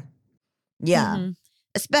care? Yeah. Mhm.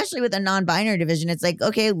 Especially with a non-binary division, it's like,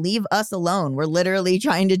 okay, leave us alone. We're literally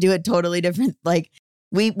trying to do it totally different. Like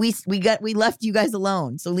we left you guys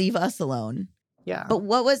alone, so leave us alone. Yeah. But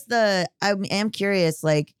what was I am curious,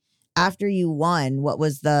 like after you won, what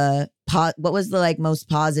was the like most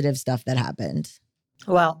positive stuff that happened?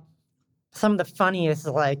 Well, some of the funniest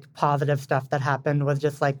like positive stuff that happened was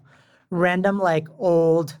just like random like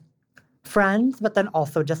old friends, but then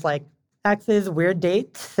also just like exes, weird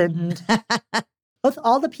dates, and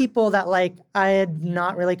all the people that like I had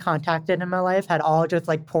not really contacted in my life had all just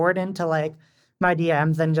like poured into like my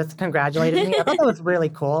DMs and just congratulated me. I thought that was really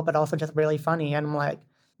cool, but also just really funny. And I'm like,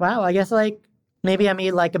 wow, I guess like maybe I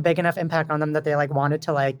made like a big enough impact on them that they like wanted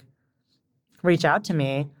to like reach out to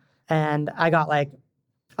me. And I got like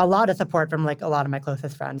a lot of support from like a lot of my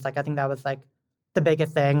closest friends. Like I think that was like the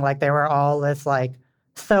biggest thing. Like they were all just like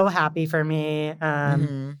so happy for me.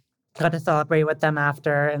 Mhm. Got to celebrate with them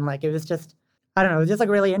after. And like it was just, I don't know, it was just like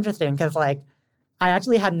really interesting because like I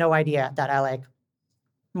actually had no idea that I like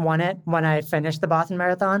won it when I finished the Boston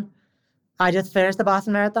Marathon. I just finished the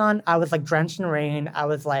Boston Marathon. I was like drenched in rain. I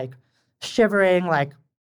was like shivering, like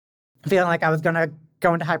feeling like I was gonna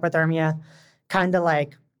go into hypothermia, kind of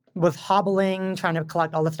like was hobbling, trying to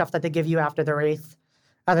collect all the stuff that they give you after the race,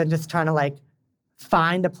 and then just trying to like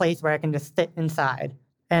find a place where I can just sit inside.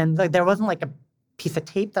 And like there wasn't like a piece of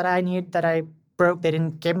tape that that I broke. They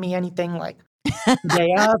didn't give me anything like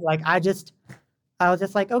day of. Like I was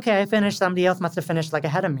just like, okay, I finished. Somebody else must have finished like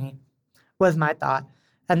ahead of me, was my thought.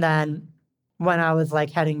 And then when I was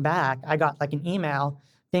like heading back, I got like an email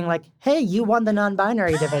being like, hey, you won the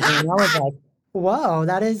non-binary division. And I was like, whoa,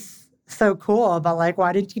 that is so cool. But like,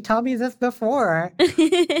 why didn't you tell me this before?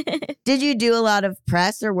 Did you do a lot of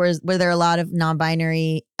press, or were there a lot of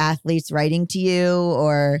non-binary athletes writing to you,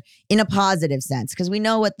 or in a positive sense? Because we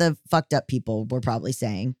know what the fucked up people were probably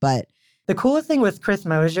saying, but The coolest thing was Chris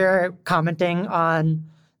Mosier commenting on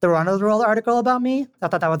the Ronald Rule article about me. I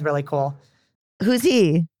thought that was really cool. who's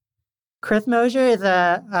he? Chris Mosier is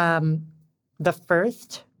the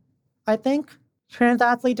first, I think, trans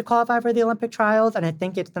athlete to qualify for the Olympic trials, and I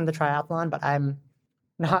think it's in the triathlon, but I'm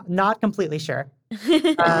not completely sure.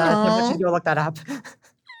 So I should go look that up.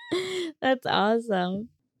 That's awesome.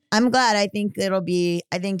 I'm glad. I think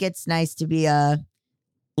it's nice to be a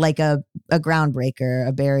groundbreaker,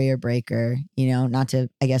 a barrier breaker, not to,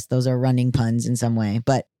 I guess those are running puns in some way,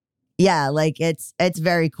 but yeah, like it's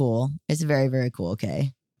very cool. It's very, very cool.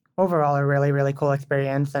 Okay. Overall, a really, really cool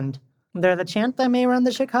experience. And there's a chance I may run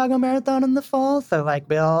the Chicago Marathon in the fall. So like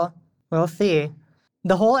we'll see.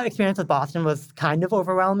 The whole experience with Boston was kind of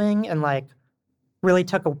overwhelming and like really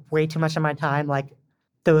took way too much of my time, like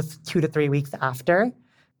those 2 to 3 weeks after.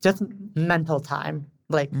 Just mental time.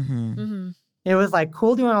 Like it was like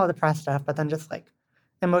cool doing all the press stuff, but then just like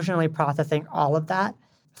emotionally processing all of that.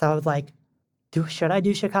 So I was like, should I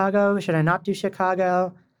do Chicago? Should I not do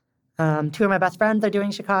Chicago? 2 of my best friends are doing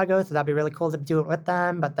Chicago, so that'd be really cool to do it with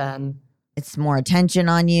them. But then it's more attention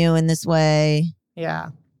on you in this way. Yeah.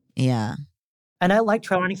 And I like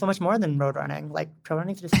trail running so much more than road running. Like trail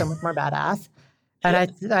running is just so much more badass.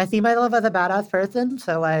 And I see myself as a badass person,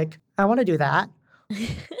 so like I want to do that.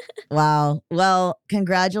 Wow. Well,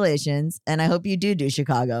 congratulations, and I hope you do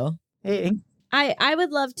Chicago. Hey. I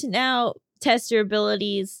would love to now test your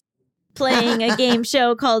abilities playing a game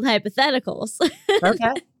show called Hypotheticals.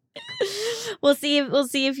 Okay. We'll see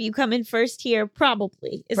if you come in first here.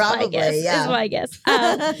 Probably is Probably, my guess. yeah. Is my guess.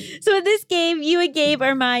 So in this game, you and Gabe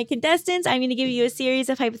are my contestants. I'm going to give you a series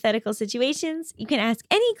of hypothetical situations. You can ask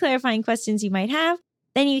any clarifying questions you might have.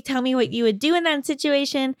 Then you tell me what you would do in that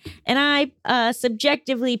situation, and I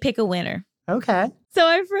subjectively pick a winner. Okay. So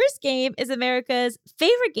our first game is America's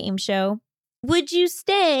favorite game show. Would you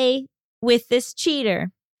stay with this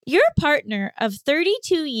cheater? Your partner of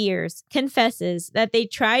 32 years confesses that they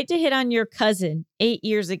tried to hit on your cousin 8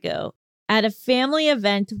 years ago at a family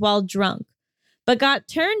event while drunk, but got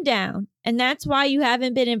turned down. And that's why you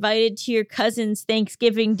haven't been invited to your cousin's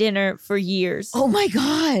Thanksgiving dinner for years. Oh my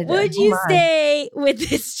God. Would you stay with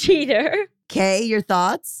this cheater? Kay, your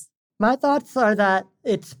thoughts? My thoughts are that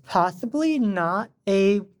it's possibly not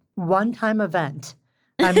a one-time event.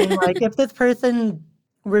 I mean, like if this person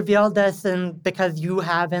revealed this and because you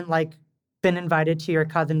haven't like been invited to your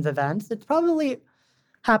cousin's events, it's probably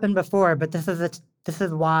happened before, but this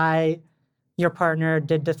is why your partner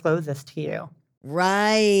did disclose this to you.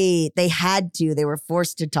 Right. They had to. They were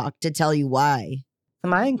forced to tell you why. So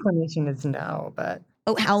my inclination is no, but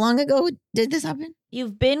Oh, how long ago did this happen?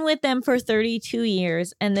 You've been with them for 32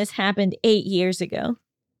 years, and this happened 8 years ago.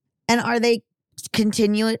 And do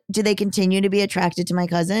they continue to be attracted to my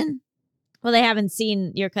cousin? Well, they haven't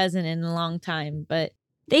seen your cousin in a long time, but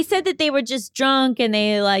they said that they were just drunk and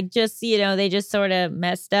they they just sort of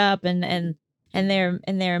messed up and they're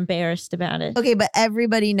embarrassed about it. Okay, but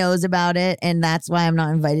everybody knows about it, and that's why I'm not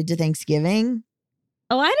invited to Thanksgiving.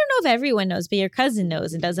 Oh, I don't know if everyone knows, but your cousin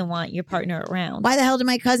knows and doesn't want your partner around. Why the hell did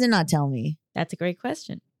my cousin not tell me? That's a great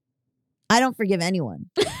question. I don't forgive anyone.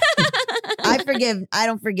 I don't forgive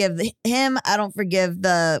him. I don't forgive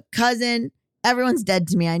the cousin. Everyone's dead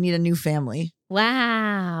to me. I need a new family.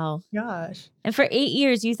 Wow. gosh. And for 8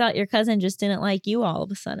 years, you thought your cousin just didn't like you all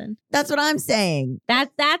of a sudden. That's what I'm saying.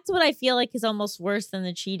 That's what I feel like is almost worse than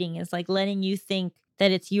the cheating, is like letting you think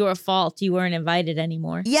that it's your fault you weren't invited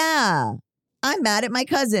anymore. Yeah. I'm mad at my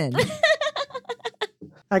cousin.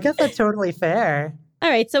 I guess that's totally fair. All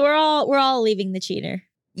right, so we're all leaving the cheater.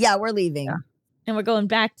 Yeah, we're leaving. Yeah. And we're going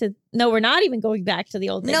back to we're not even going back to the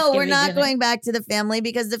old No, Thanksgiving we're not dinner. going back to the family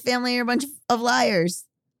because the family are a bunch of liars.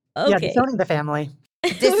 Yeah, Okay. disowning the family.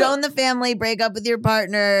 Disown the family, break up with your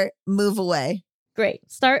partner, move away. Great.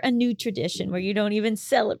 Start a new tradition where you don't even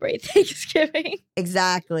celebrate Thanksgiving.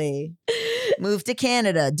 Exactly. Move to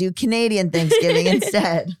Canada, do Canadian Thanksgiving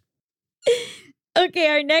instead. Okay,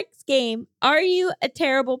 our next game. Are you a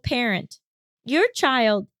terrible parent? Your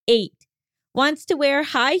child, 8, wants to wear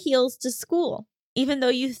high heels to school, even though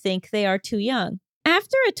you think they are too young.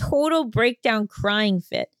 After a total breakdown crying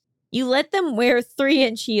fit, you let them wear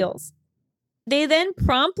 3-inch heels. They then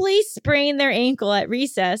promptly sprain their ankle at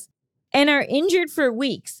recess and are injured for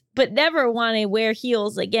weeks, but never want to wear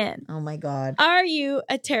heels again. Oh my God. Are you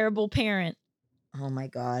a terrible parent? Oh my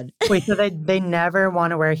God. Wait, so they never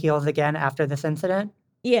want to wear heels again after this incident?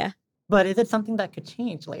 Yeah. But is it something that could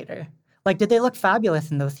change later? Like, did they look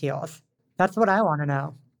fabulous in those heels? That's what I want to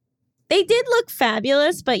know. They did look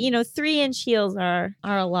fabulous, but 3-inch heels are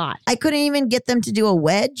a lot. I couldn't even get them to do a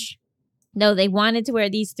wedge. No, they wanted to wear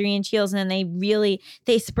these 3-inch heels and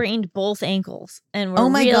they sprained both ankles and were Oh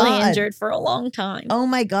my really God. injured for a long time. Oh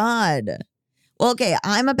my God. Well, okay,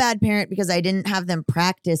 I'm a bad parent because I didn't have them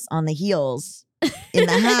practice on the heels in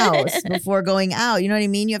the house before going out. You know what I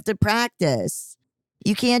mean? You have to practice.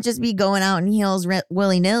 You can't just be going out in heels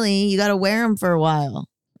willy-nilly. You got to wear them for a while.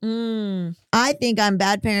 I think I'm a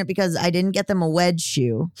bad parent because I didn't get them a wedge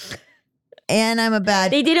shoe. And I'm a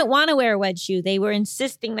bad... They didn't want to wear a wedge shoe. They were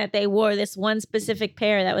insisting that they wore this one specific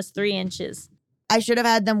pair that was 3 inches. I should have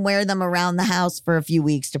had them wear them around the house for a few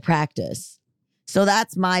weeks to practice. So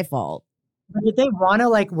that's my fault. But did they want to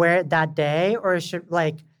wear it that day, or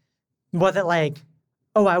was it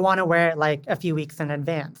oh, I want to wear it a few weeks in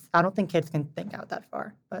advance? I don't think kids can think out that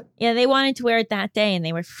far. But Yeah, they wanted to wear it that day and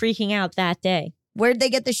they were freaking out that day. Where'd they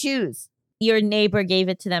get the shoes? Your neighbor gave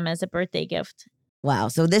it to them as a birthday gift. Wow.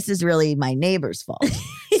 So this is really my neighbor's fault.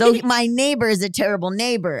 So my neighbor is a terrible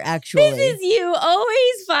neighbor, actually. This is you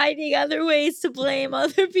always finding other ways to blame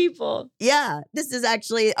other people. Yeah. This is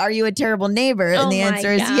actually, are you a terrible neighbor? Oh And the my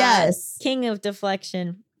answer is God. yes. King of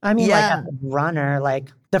deflection. I mean, Yeah. as a runner,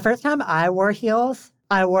 the first time I wore heels,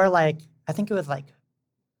 I wore I think it was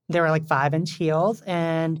they were 5-inch heels,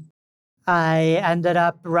 and I ended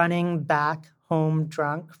up running back home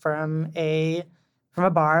drunk from a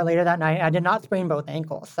bar later that night. I did not sprain both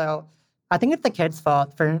ankles, so I think it's the kids'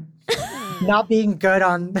 fault for not being good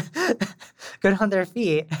on their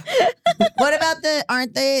feet. What about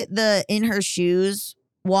aren't they the in her shoes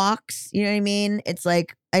walks? You know what I mean? It's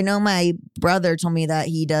I know my brother told me that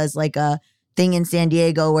he does a thing in San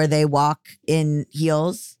Diego where they walk in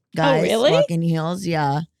heels. Guys really? walk in heels,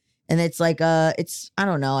 yeah. And it's I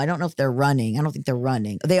don't know. I don't know if they're running. I don't think they're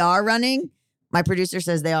running. They are running? My producer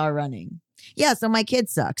says they are running. Yeah, so my kid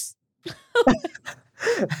sucks.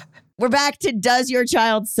 We're back to Does Your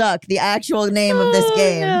Child Suck? The actual name of this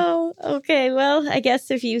game. No. Okay, well, I guess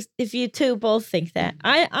if you two both think that.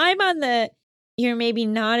 I'm on the you're maybe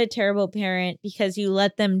not a terrible parent because you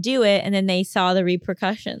let them do it and then they saw the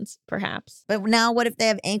repercussions, perhaps. But now what if they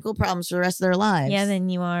have ankle problems for the rest of their lives? Yeah, then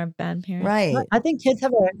you are a bad parent. Right. I think kids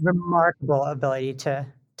have a remarkable ability to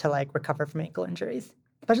recover from ankle injuries,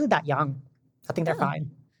 especially that young. I think they're fine.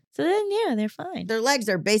 So then, yeah, they're fine. Their legs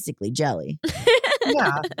are basically jelly.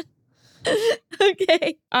 Yeah.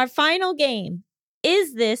 Okay. Our final game.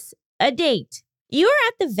 Is this a date? You are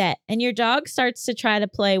at the vet and your dog starts to try to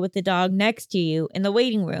play with the dog next to you in the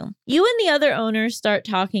waiting room. You and the other owners start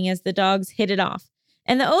talking as the dogs hit it off.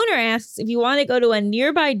 And the owner asks if you want to go to a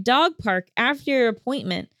nearby dog park after your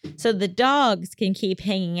appointment so the dogs can keep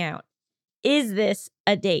hanging out. Is this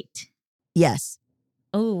a date? Yes.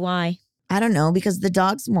 Oh, why? I don't know, because the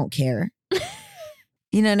dogs won't care.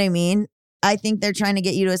 You know what I mean? I think they're trying to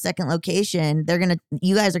get you to a second location.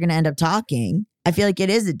 You guys are going to end up talking. I feel like it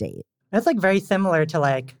is a date. It's very similar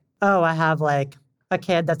to oh, I have a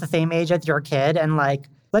kid that's the same age as your kid, and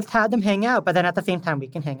let's have them hang out, but then at the same time we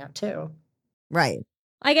can hang out too. Right.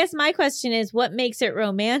 I guess my question is, what makes it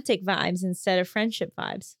romantic vibes instead of friendship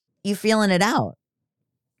vibes? You feeling it out.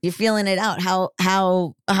 You're feeling it out. How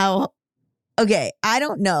okay, I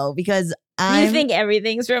don't know because You think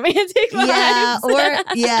everything's romantic vibes?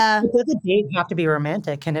 Yeah. Does a date have to be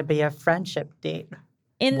romantic? Can it be a friendship date?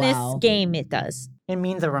 In Wow. this game, it does. It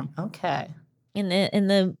means okay. In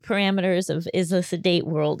the parameters of is this a date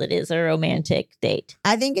world, it is a romantic date.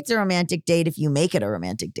 I think it's a romantic date if you make it a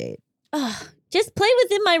romantic date. Ugh, just play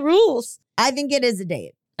within my rules. I think it is a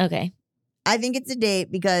date. Okay. I think it's a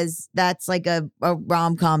date because that's a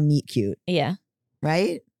rom-com meet cute, Yeah.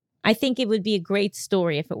 right? I think it would be a great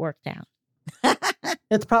story if it worked out.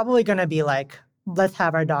 It's probably going to be like, let's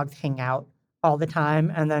have our dogs hang out all the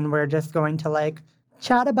time. And then we're just going to like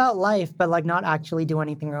chat about life, but like not actually do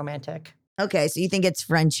anything romantic. Okay, so you think it's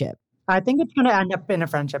friendship. I think it's going to end up in a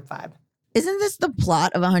friendship vibe. Isn't this the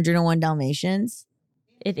plot of 101 Dalmatians?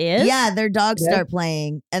 It is? Yeah, their dogs Yeah. start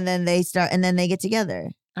playing and then they get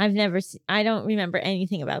together. I've never I don't remember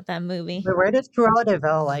anything about that movie. But where does Cruella de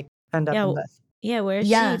Vil like end up Yeah, in this? Yeah, where's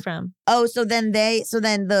Yeah. she from? Oh, so then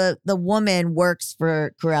the woman works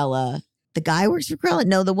for Cruella. The guy works for Cruella?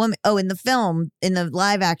 No, the woman. Oh, in the film, in the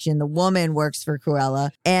live action, the woman works for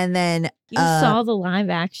Cruella. And then You saw the live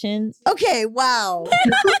action? okay, wow.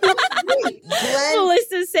 Glenn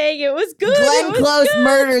Melissa's saying it was good. Glenn it was Close good.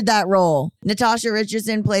 murdered that role. Natasha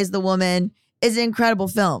Richardson plays the woman. It's an incredible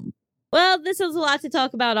film. Well, this was a lot to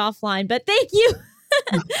talk about offline, but thank you.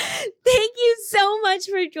 Thank you so much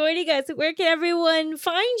for joining us. Where can everyone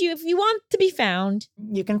find you if you want to be found?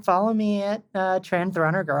 You can follow me at Trans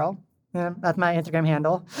Runner Girl. Yeah, that's my Instagram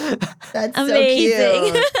handle. That's Amazing.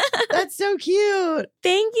 so cute. That's so cute.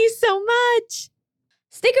 Thank you so much.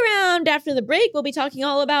 Stick around after the break. We'll be talking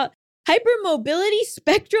all about hypermobility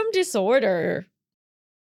spectrum disorder.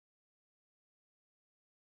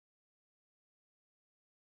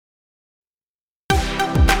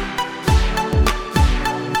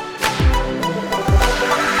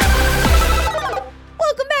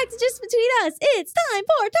 Welcome back to Just Between Us. It's time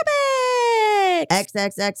for topics.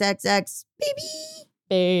 XXXXX,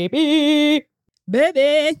 Baby.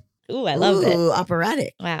 Baby. Ooh, I loved it. Ooh,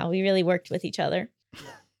 operatic. Wow, we really worked with each other.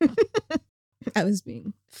 I was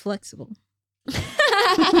being flexible.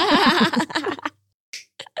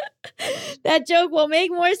 That joke will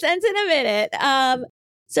make more sense in a minute.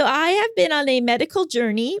 So I have been on a medical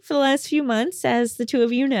journey for the last few months, as the two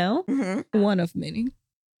of you know. Mhm. One of many.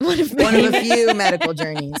 One of One of a many. few medical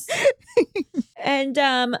journeys. And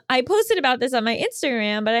I posted about this on my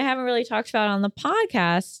Instagram, but I haven't really talked about it on the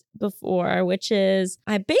podcast before, which is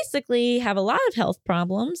I basically have a lot of health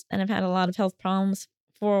problems, and I've had a lot of health problems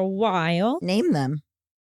for a while. Name them.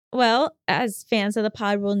 Well, as fans of the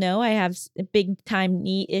pod will know, I have big time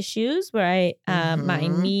knee issues where my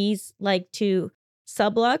Mhm. knees like to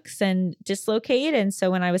sublux and dislocate. And so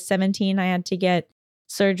when I was 17, I had to get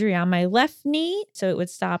surgery on my left knee. So it would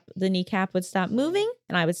stop, the kneecap would stop moving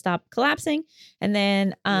and I would stop collapsing. And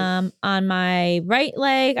then on my right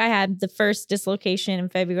leg, I had the first dislocation in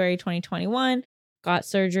February 2021. Got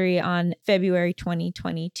surgery on February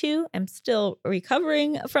 2022. I'm still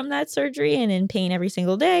recovering from that surgery and in pain every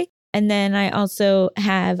single day. And then I also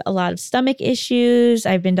have a lot of stomach issues.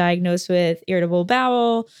 I've been diagnosed with irritable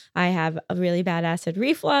bowel. I have a really bad acid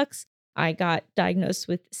reflux. I got diagnosed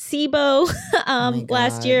with SIBO my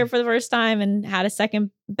last God. year for the first time and had a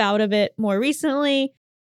second bout of it more recently.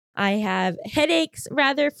 I have headaches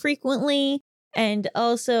rather frequently and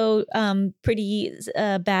also pretty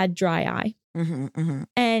bad dry eye.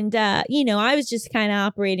 And, I was just kind of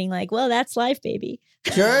operating like, well, that's life, baby.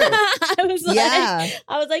 Sure. I was like, Yeah.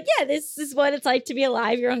 yeah, this is what it's like to be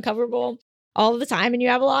alive. You're uncomfortable all the time and you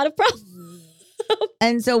have a lot of problems.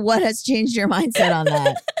 And so what has changed your mindset on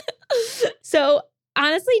that? So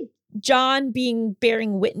honestly, John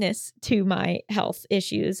bearing witness to my health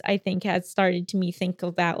issues, I think has started to me think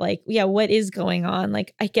about like, yeah, what is going on?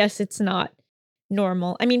 Like, I guess it's not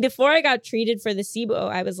normal. I mean, before I got treated for the SIBO,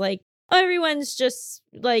 I was like, oh, everyone's just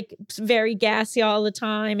like very gassy all the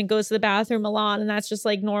time and goes to the bathroom a lot. And that's just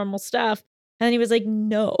like normal stuff. And then he was like,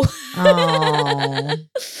 no. Oh.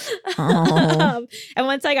 Oh. And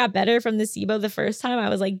once I got better from the SIBO the first time, I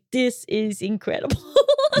was like, this is incredible.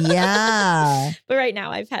 Yeah. But right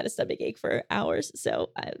now I've had a stomach ache for hours. So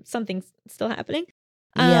something's still happening.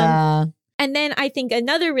 Yeah. And then I think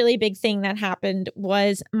another really big thing that happened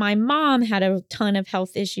was my mom had a ton of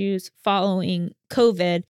health issues following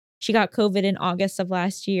COVID. She got COVID in August of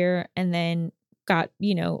last year and then got,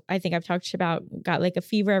 I think I've talked about, got like a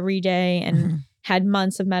fever every day and had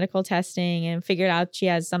months of medical testing and figured out she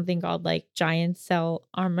has something called like giant cell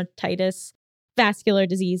arteritis, vascular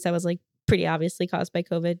disease that was like pretty obviously caused by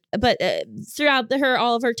COVID. But throughout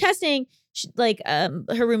all of her testing, her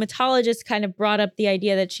rheumatologist kind of brought up the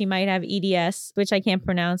idea that she might have EDS, which I can't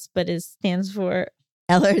pronounce, but stands for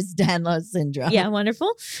Ehlers-Danlos syndrome. yeah,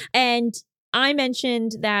 wonderful. And I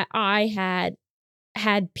mentioned that I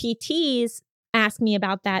had PTs ask me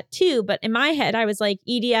about that too. But in my head, I was like,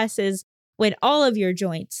 EDS is when all of your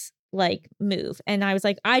joints like move. And I was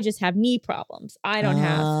like, I just have knee problems. I don't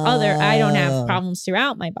have problems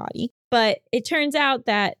throughout my body. But it turns out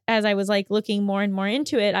that as I was like looking more and more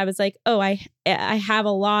into it, I was like, oh, I have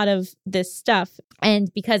a lot of this stuff.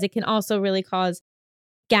 And because it can also really cause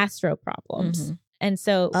gastro problems. And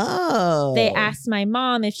so they asked my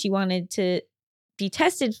mom if she wanted to be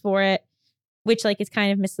tested for it, which like is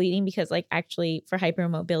kind of misleading because like actually for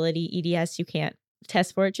hypermobility EDS, you can't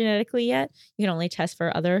test for it genetically yet. You can only test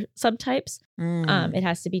for other subtypes. It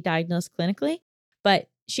has to be diagnosed clinically. But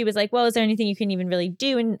she was like, well, is there anything you can even really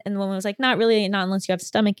do? And the woman was like, not really, not unless you have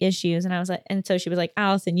stomach issues. And I was like, and so she was like,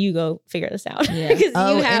 Allison, you go figure this out. Because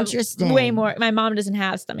you have interesting. way more. My mom doesn't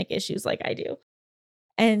have stomach issues like I do.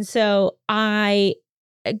 And so I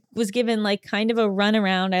was given like kind of a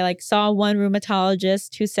runaround. I like saw one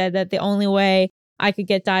rheumatologist who said that the only way I could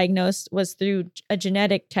get diagnosed was through a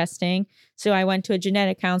genetic testing. So I went to a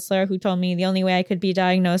genetic counselor who told me the only way I could be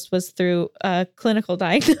diagnosed was through a clinical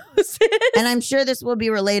diagnosis. And I'm sure this will be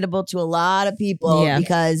relatable to a lot of people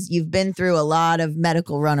because you've been through a lot of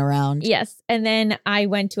medical runaround. Yes. And then I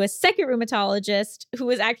went to a second rheumatologist who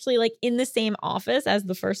was actually like in the same office as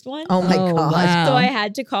the first one. Oh my gosh. Wow. So I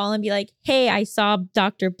had to call and be like, hey, I saw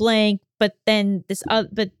Dr. Blank, but then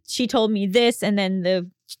but she told me this. And then the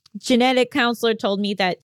genetic counselor told me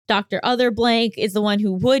that Dr. Other Blank is the one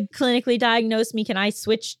who would clinically diagnose me. Can I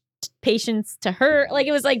switch patients to her? Like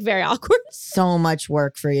it was like very awkward. So much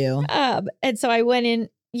work for you. And so I went in,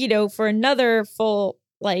 for another full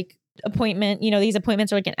like appointment. These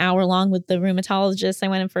appointments are like an hour long with the rheumatologist. I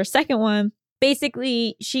went in for a second one.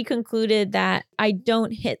 Basically, she concluded that I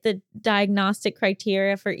don't hit the diagnostic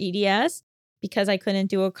criteria for EDS because I couldn't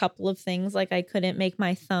do a couple of things. Like I couldn't make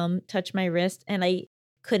my thumb touch my wrist and I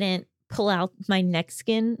couldn't pull out my neck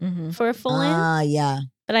skin for a full in. Yeah.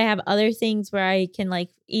 But I have other things where I can like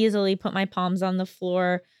easily put my palms on the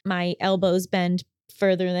floor. My elbows bend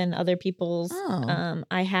further than other people's.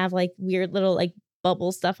 I have like weird little like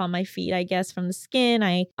bubble stuff on my feet, I guess, from the skin.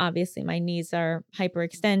 Obviously my knees are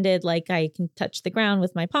hyperextended. Like I can touch the ground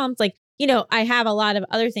with my palms. Like, I have a lot of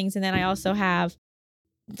other things. And then I also have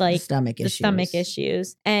like the stomach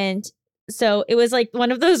issues. And so it was like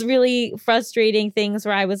one of those really frustrating things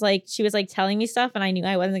where I was like, she was like telling me stuff and I knew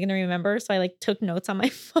I wasn't going to remember. So I like took notes on my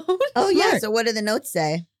phone. Oh, yeah. So what do the notes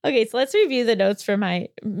say? Okay. So let's review the notes for my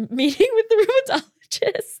meeting with the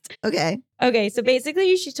rheumatologist. Okay. So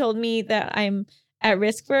basically she told me that I'm at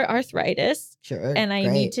risk for arthritis. Sure. And I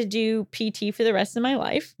need to do PT for the rest of my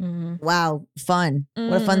life. Wow. Fun.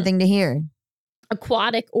 What a fun thing to hear.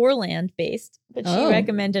 Aquatic or land-based. But she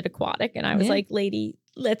recommended aquatic. And I was like, lady,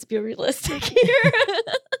 let's be realistic here.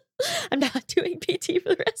 I'm not doing PT for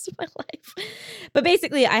the rest of my life. But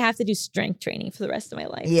basically, I have to do strength training for the rest of my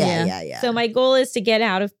life. Yeah. So my goal is to get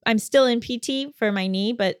out of, I'm still in PT for my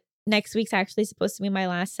knee, but next week's actually supposed to be my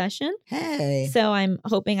last session. Hey. So I'm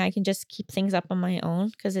hoping I can just keep things up on my own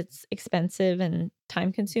because it's expensive and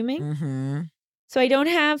time consuming. So I don't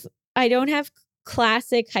have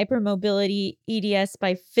classic hypermobility EDS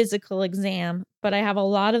by physical exam, but I have a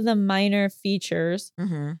lot of the minor features,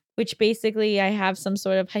 which basically I have some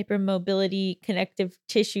sort of hypermobility connective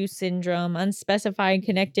tissue syndrome, unspecified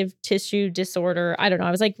connective tissue disorder. I don't know.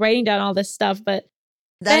 I was like writing down all this stuff, but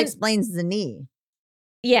that explains the knee.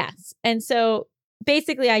 Yes. And so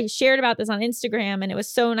basically I shared about this on Instagram and it was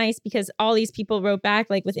so nice because all these people wrote back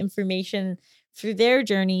like with information through their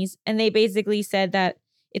journeys. And they basically said that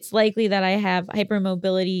it's likely that I have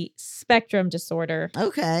hypermobility spectrum disorder.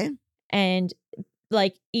 Okay. And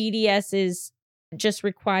like EDS has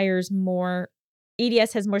more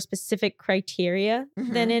specific criteria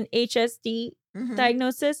than an HSD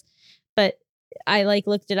diagnosis. But I like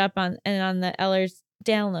looked it up on the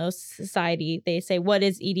Ehlers-Danlos Society. They say, what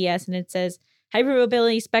is EDS? And it says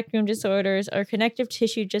hypermobility spectrum disorders are connective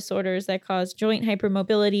tissue disorders that cause joint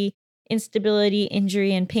hypermobility, instability,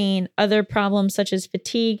 injury, and pain. Other problems such as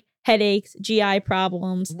fatigue, headaches, GI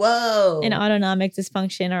problems, and autonomic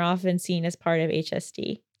dysfunction are often seen as part of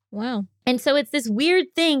HSD. Wow. And so it's this weird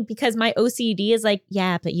thing because my OCD is like,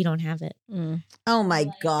 yeah, but you don't have it. Oh my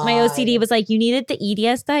God. My OCD was like, you needed the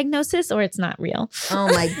EDS diagnosis or it's not real. Oh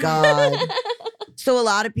my God. So a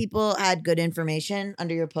lot of people had good information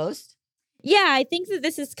under your post? Yeah, I think that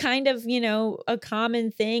this is kind of, a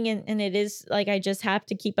common thing. And it is like, I just have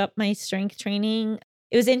to keep up my strength training.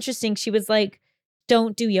 It was interesting. She was like,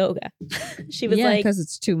 don't do yoga. She was like, because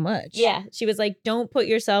it's too much. Yeah. She was like, don't put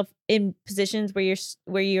yourself in positions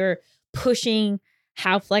where you're pushing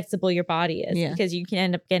how flexible your body is because you can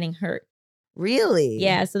end up getting hurt. Really?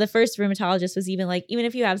 Yeah. So the first rheumatologist was even like, even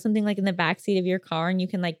if you have something like in the backseat of your car and you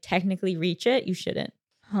can like technically reach it, you shouldn't.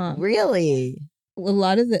 Huh. Really? A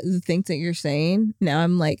lot of the things that you're saying, now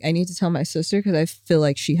I'm like, I need to tell my sister because I feel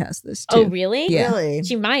like she has this too. Oh, really? Yeah. Really?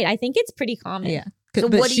 She might. I think it's pretty common. Yeah. So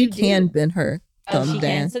but what do she you do? can bend her thumb she down.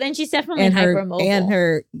 can. So then she's definitely And hypermobile.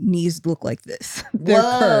 her knees look like this. They're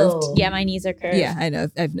Whoa. curved. Yeah, my knees are curved. Yeah, I know.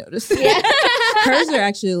 I've noticed. Yeah. Hers are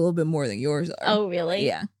actually a little bit more than yours are. Oh, really?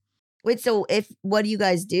 Yeah. Wait, so what do you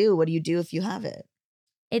guys do? What do you do if you have it?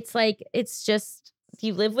 It's like, it's just,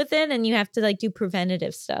 you live with it and you have to like do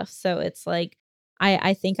preventative stuff. So it's like,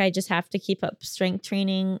 I think I just have to keep up strength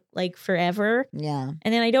training like forever. Yeah.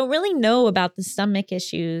 And then I don't really know about the stomach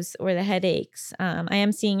issues or the headaches. I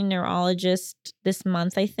am seeing a neurologist this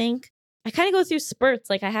month, I think. I kind of go through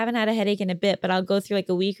spurts. Like I haven't had a headache in a bit, but I'll go through like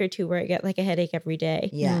a week or two where I get like a headache every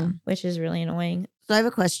day. Yeah. Which is really annoying. So I have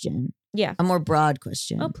a question. Yeah. A more broad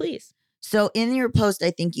question. Oh, please. So in your post,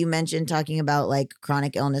 I think you mentioned talking about like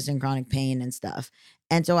chronic illness and chronic pain and stuff.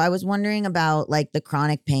 And so I was wondering about like the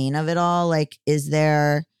chronic pain of it all. Like,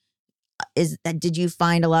 did you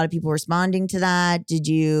find a lot of people responding to that?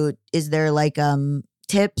 Is there like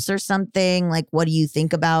tips or something? Like, what do you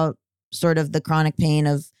think about sort of the chronic pain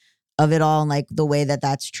of it all and like the way that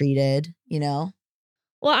that's treated, you know?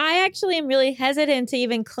 Well, I actually am really hesitant to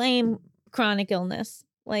even claim chronic illness.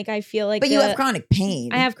 Like I feel like But you have chronic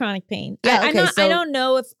pain. I have chronic pain. Yeah, I okay, don't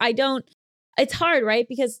know if I don't. It's hard, right?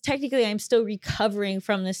 Because technically I'm still recovering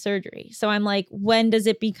from the surgery. So I'm like, when does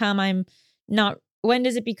it become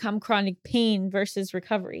chronic pain versus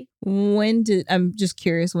recovery? I'm just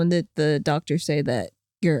curious, when did the doctor say that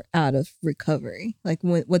you're out of recovery? Like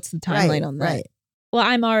what's the timeline on that? Right. Well,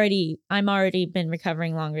 I'm already been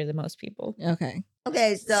recovering longer than most people. Okay.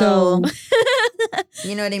 Okay, so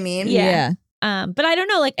you know what I mean? Yeah. But I don't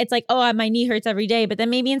know. Like it's like, oh, my knee hurts every day, but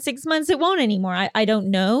then maybe in 6 months it won't anymore. I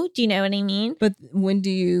don't know. Do you know what I mean? But when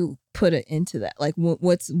do you put it into that? Like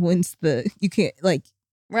when's you can't like,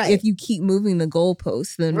 Right. if you keep moving the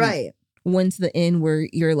goalposts, then Right. when's the end where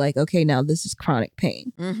you're like, okay, now this is chronic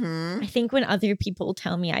pain? Mm-hmm. I think when other people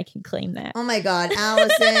tell me I can claim that. Oh my God,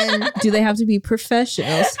 Allison. Do they have to be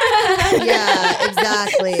professionals? Yeah,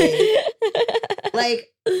 exactly. Like,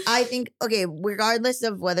 I think, okay, regardless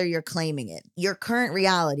of whether you're claiming it, your current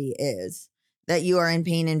reality is that you are in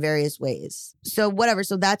pain in various ways. So whatever.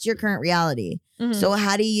 So that's your current reality. Mhm. So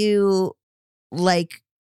how do you, like,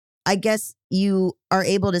 I guess you are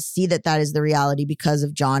able to see that is the reality because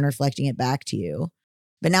of John reflecting it back to you.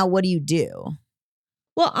 But now what do you do?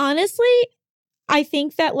 Well, honestly, I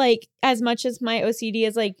think that like as much as my OCD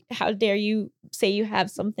is like, how dare you say you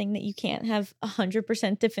have something that you can't have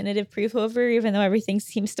 100% definitive proof over, even though everything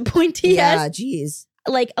seems to point to Yeah, yes. geez.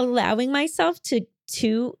 Like allowing myself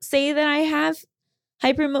to say that I have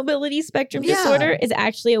hypermobility spectrum Yeah. disorder is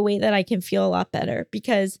actually a way that I can feel a lot better,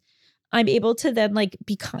 because I'm able to then like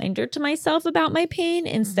be kinder to myself about my pain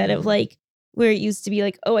instead of like where it used to be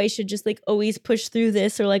like, oh, I should just like always push through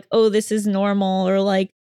this, or like, oh, this is normal, or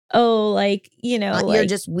like, oh, like, you know, like, you're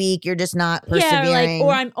just weak. You're just not persevering. yeah, or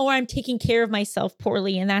like, or I'm taking care of myself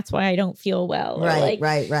poorly and that's why I don't feel well. Or Right,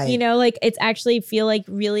 like, right. you know, like it's actually feel like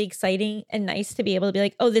really exciting and nice to be able to be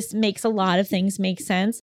like, oh, this makes a lot of things make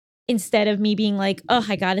sense. Instead of me being like, oh,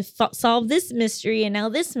 I got to solve this mystery and now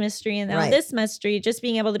this mystery and now Right. this mystery. Just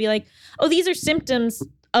being able to be like, oh, these are symptoms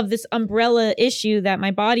of this umbrella issue that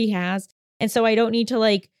my body has. And so I don't need to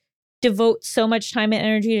like devote so much time and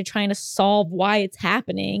energy to trying to solve why it's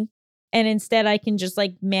happening. And instead I can just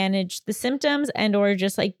like manage the symptoms and or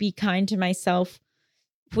just like be kind to myself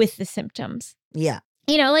with the symptoms. Yeah.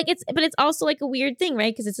 You know, like but it's also like a weird thing,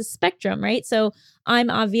 right? Because it's a spectrum, right? So I'm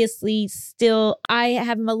obviously I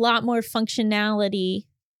have a lot more functionality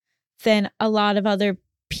than a lot of other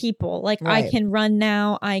people. Like I Right. can run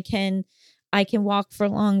now. I can walk for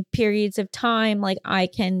long periods of time. Like I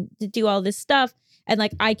can do all this stuff. And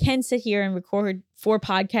like I can sit here and record 4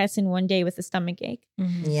 podcasts in one day with a stomach ache.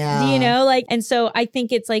 Yeah. You know, like, and so I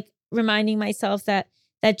think it's like reminding myself that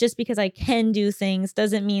just because I can do things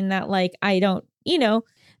doesn't mean that like I don't, you know.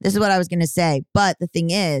 This is what I was going to say. But the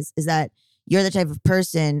thing is that you're the type of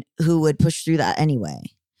person who would push through that anyway,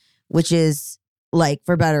 which is like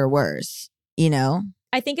for better or worse, you know?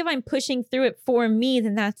 I think if I'm pushing through it for me,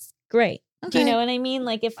 then that's great. Do you know what I mean?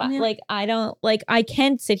 Like if I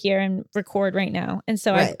can sit here and record right now. And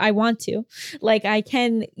so Right. I want to, like, I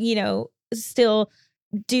can, you know, still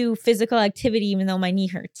do physical activity, even though my knee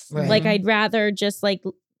hurts. Right. Like I'd rather just like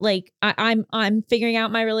I'm figuring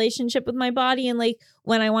out my relationship with my body and like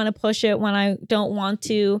when I want to push it, when I don't want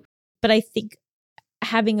to. But I think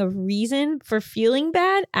having a reason for feeling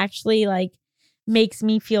bad actually like makes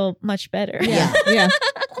me feel much better. Yeah. Yeah.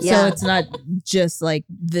 Yeah. So it's not just like,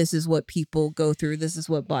 this is what people go through, this is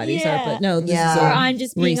what bodies Yeah. are, but no, this Yeah. is Or a I'm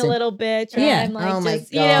just being reason. a little bitch. Or Yeah. I'm like Oh my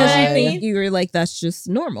just, you know what I God. mean? You were like, that's just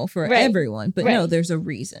normal for Right. everyone. But no, Right. there's a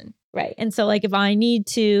reason. Right. And so like if I need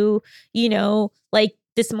to, you know, like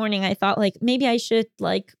this morning I thought like maybe I should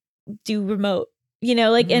like do remote, you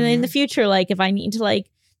know, like and in the future, like if I need to like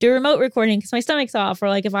do remote recording because my stomach's off, or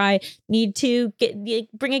like if I need to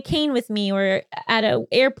bring a cane with me, or at a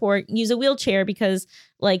airport use a wheelchair because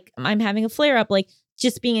like I'm having a flare up, like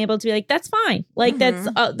just being able to be like, that's fine. Like that's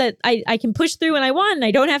that I can push through when I want, and I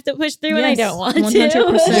don't have to push through when I don't want 100%.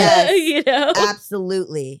 to. Yes. You know?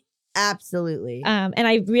 Absolutely. Absolutely. And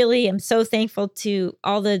I really am so thankful to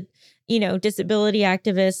all the, you know, disability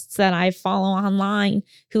activists that I follow online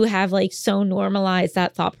who have like so normalized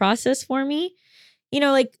that thought process for me. You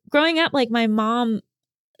know, like growing up, like my mom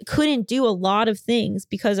couldn't do a lot of things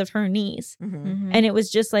because of her knees. And it was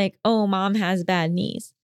just like, oh, mom has bad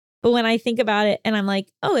knees. But when I think about it and I'm like,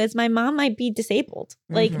 oh, it's my mom might be disabled.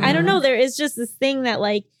 Like, I don't know. There is just this thing that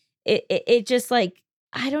like, it just like,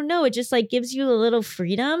 I don't know. It just like gives you a little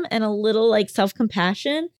freedom and a little like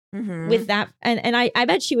self-compassion with that. And I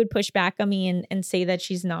bet she would push back on me and say that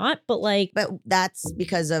she's not. But like, But that's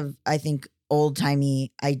because of, I think,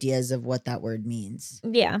 old-timey ideas of what that word means.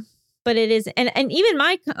 yeah, but it is. And even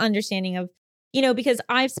my understanding of, you know, because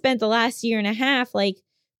I've spent the last year and a half like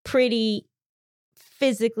pretty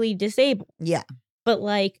physically disabled. Yeah. But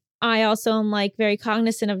like, I also am like very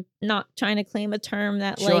cognizant of not trying to claim a term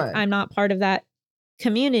that like I'm not part of that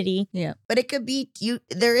community. Yeah. But it could be, you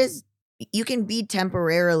can be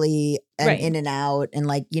temporarily and in and out, and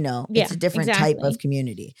like, you know, Yeah, it's a different type of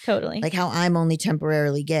community. Totally. Like how I'm only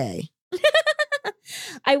temporarily gay.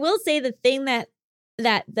 I will say the thing that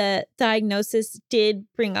the diagnosis did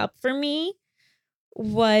bring up for me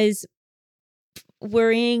was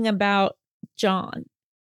worrying about John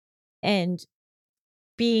and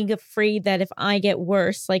being afraid that if I get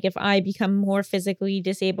worse, like if I become more physically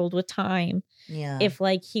disabled with time, if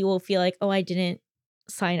like he will feel like, oh, I didn't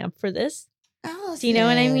sign up for this. Do you know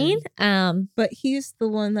what I mean? But he's the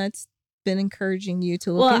one that's been encouraging you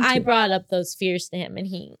to look into. I brought up those fears to him, and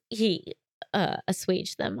he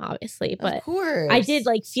assuaged them, obviously. But of course. I did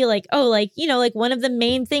like feel like, oh, like, you know, like one of the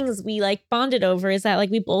main things we like bonded over is that like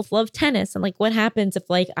we both love tennis, and like what happens if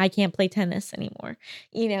like I can't play tennis anymore,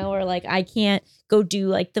 you know, or like I can't go do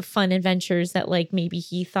like the fun adventures that like maybe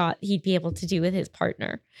he thought he'd be able to do with his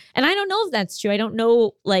partner. And I don't know if that's true. I don't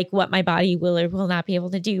know like what my body will or will not be able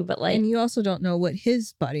to do, but like, and you also don't know what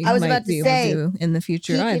his body I was might about to be say, able to do in the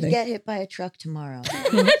future he either. could get hit by a truck tomorrow.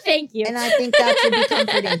 thank you. And I think that should be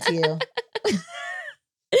comforting to you.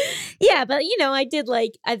 Yeah, but you know, I did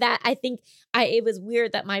like that. I think it was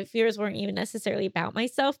weird that my fears weren't even necessarily about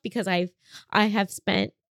myself, because I have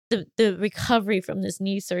spent the recovery from this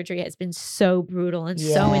knee surgery has been so brutal and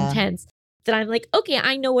so intense that I'm like, okay,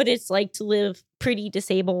 I know what it's like to live pretty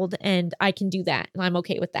disabled, and I can do that, and I'm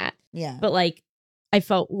okay with that. Yeah. But like, I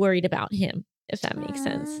felt worried about him, if that makes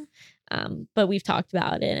sense. But we've talked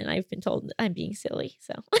about it, and I've been told that I'm being silly.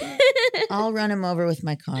 So I'll run him over with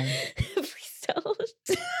my car. Please don't.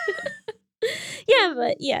 Yeah,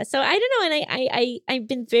 but yeah. So I don't know, and I've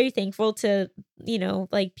been very thankful to, you know,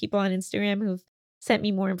 like people on Instagram who've sent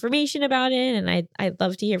me more information about it, and I'd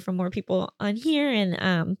love to hear from more people on here.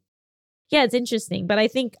 And yeah, it's interesting, but I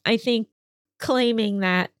think claiming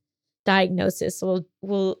that diagnosis will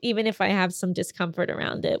even if I have some discomfort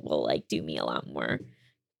around it, will like do me a lot more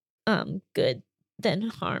good than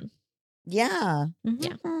harm. Yeah.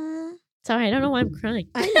 Yeah. Sorry, I don't know why I'm crying.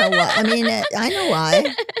 I know why. I mean, I know why.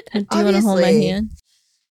 Do you want to hold my Obviously. hand?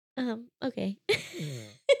 Okay.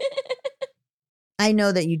 I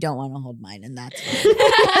know that you don't want to hold mine, and that's fine.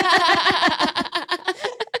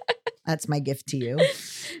 That's my gift to you.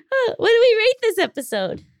 What do we rate this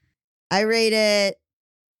episode? I rate it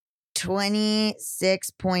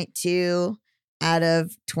 26.2 out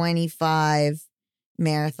of 25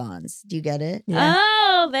 marathons. Do you get it? Yeah.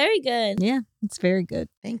 Oh, very good. Yeah, it's very good.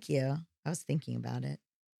 Thank you. I was thinking about it.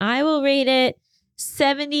 I will rate it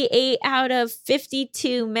 78 out of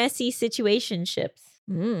 52 messy situationships.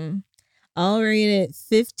 I'll rate it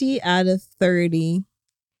 50 out of 30.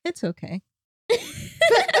 It's okay.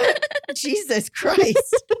 Jesus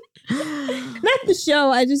Christ. Not the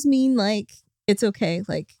show. I just mean like it's okay.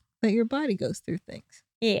 Like that your body goes through things.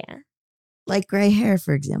 Yeah. Like gray hair,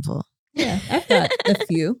 for example. Yeah, I've got a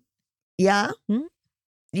few. Yeah? Hmm?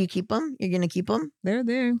 You keep them? You're going to keep them? They're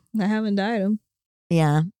there. I haven't dyed them.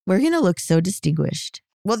 Yeah. We're going to look so distinguished.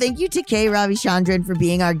 Well, thank you to Kay Ravichandran for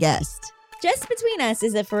being our guest. Just Between Us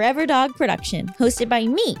is a Forever Dog production, hosted by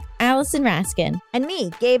me, Allison Raskin. And me,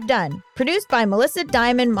 Gabe Dunn. Produced by Melissa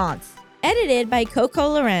Diamond Montz. Edited by Coco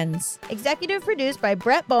Lorenz. Executive produced by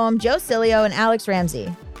Brett Boehm, Joe Cilio, and Alex Ramsey.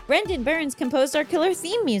 Brendan Burns composed our killer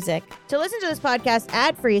theme music. To listen to this podcast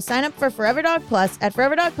ad-free, sign up for Forever Dog Plus at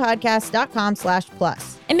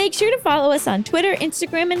foreverdogpodcast.com/plus. And make sure to follow us on Twitter,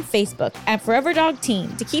 Instagram, and Facebook at Forever Dog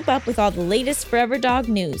Team to keep up with all the latest Forever Dog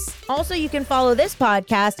news. Also, you can follow this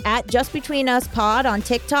podcast at Just Between Us Pod on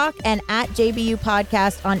TikTok and at JBU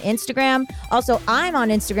Podcast on Instagram. Also, I'm on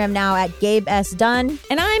Instagram now at Gabe S. Dunn.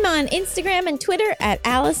 And I'm on Instagram and Twitter at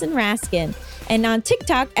Allison Raskin. And on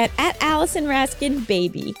TikTok at Allison Raskin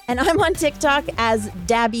Baby. And I'm on TikTok as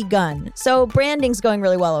Dabby Gunn. So branding's going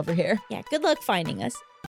really well over here. Yeah, good luck finding us.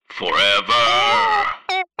 Forever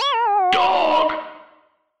Dog.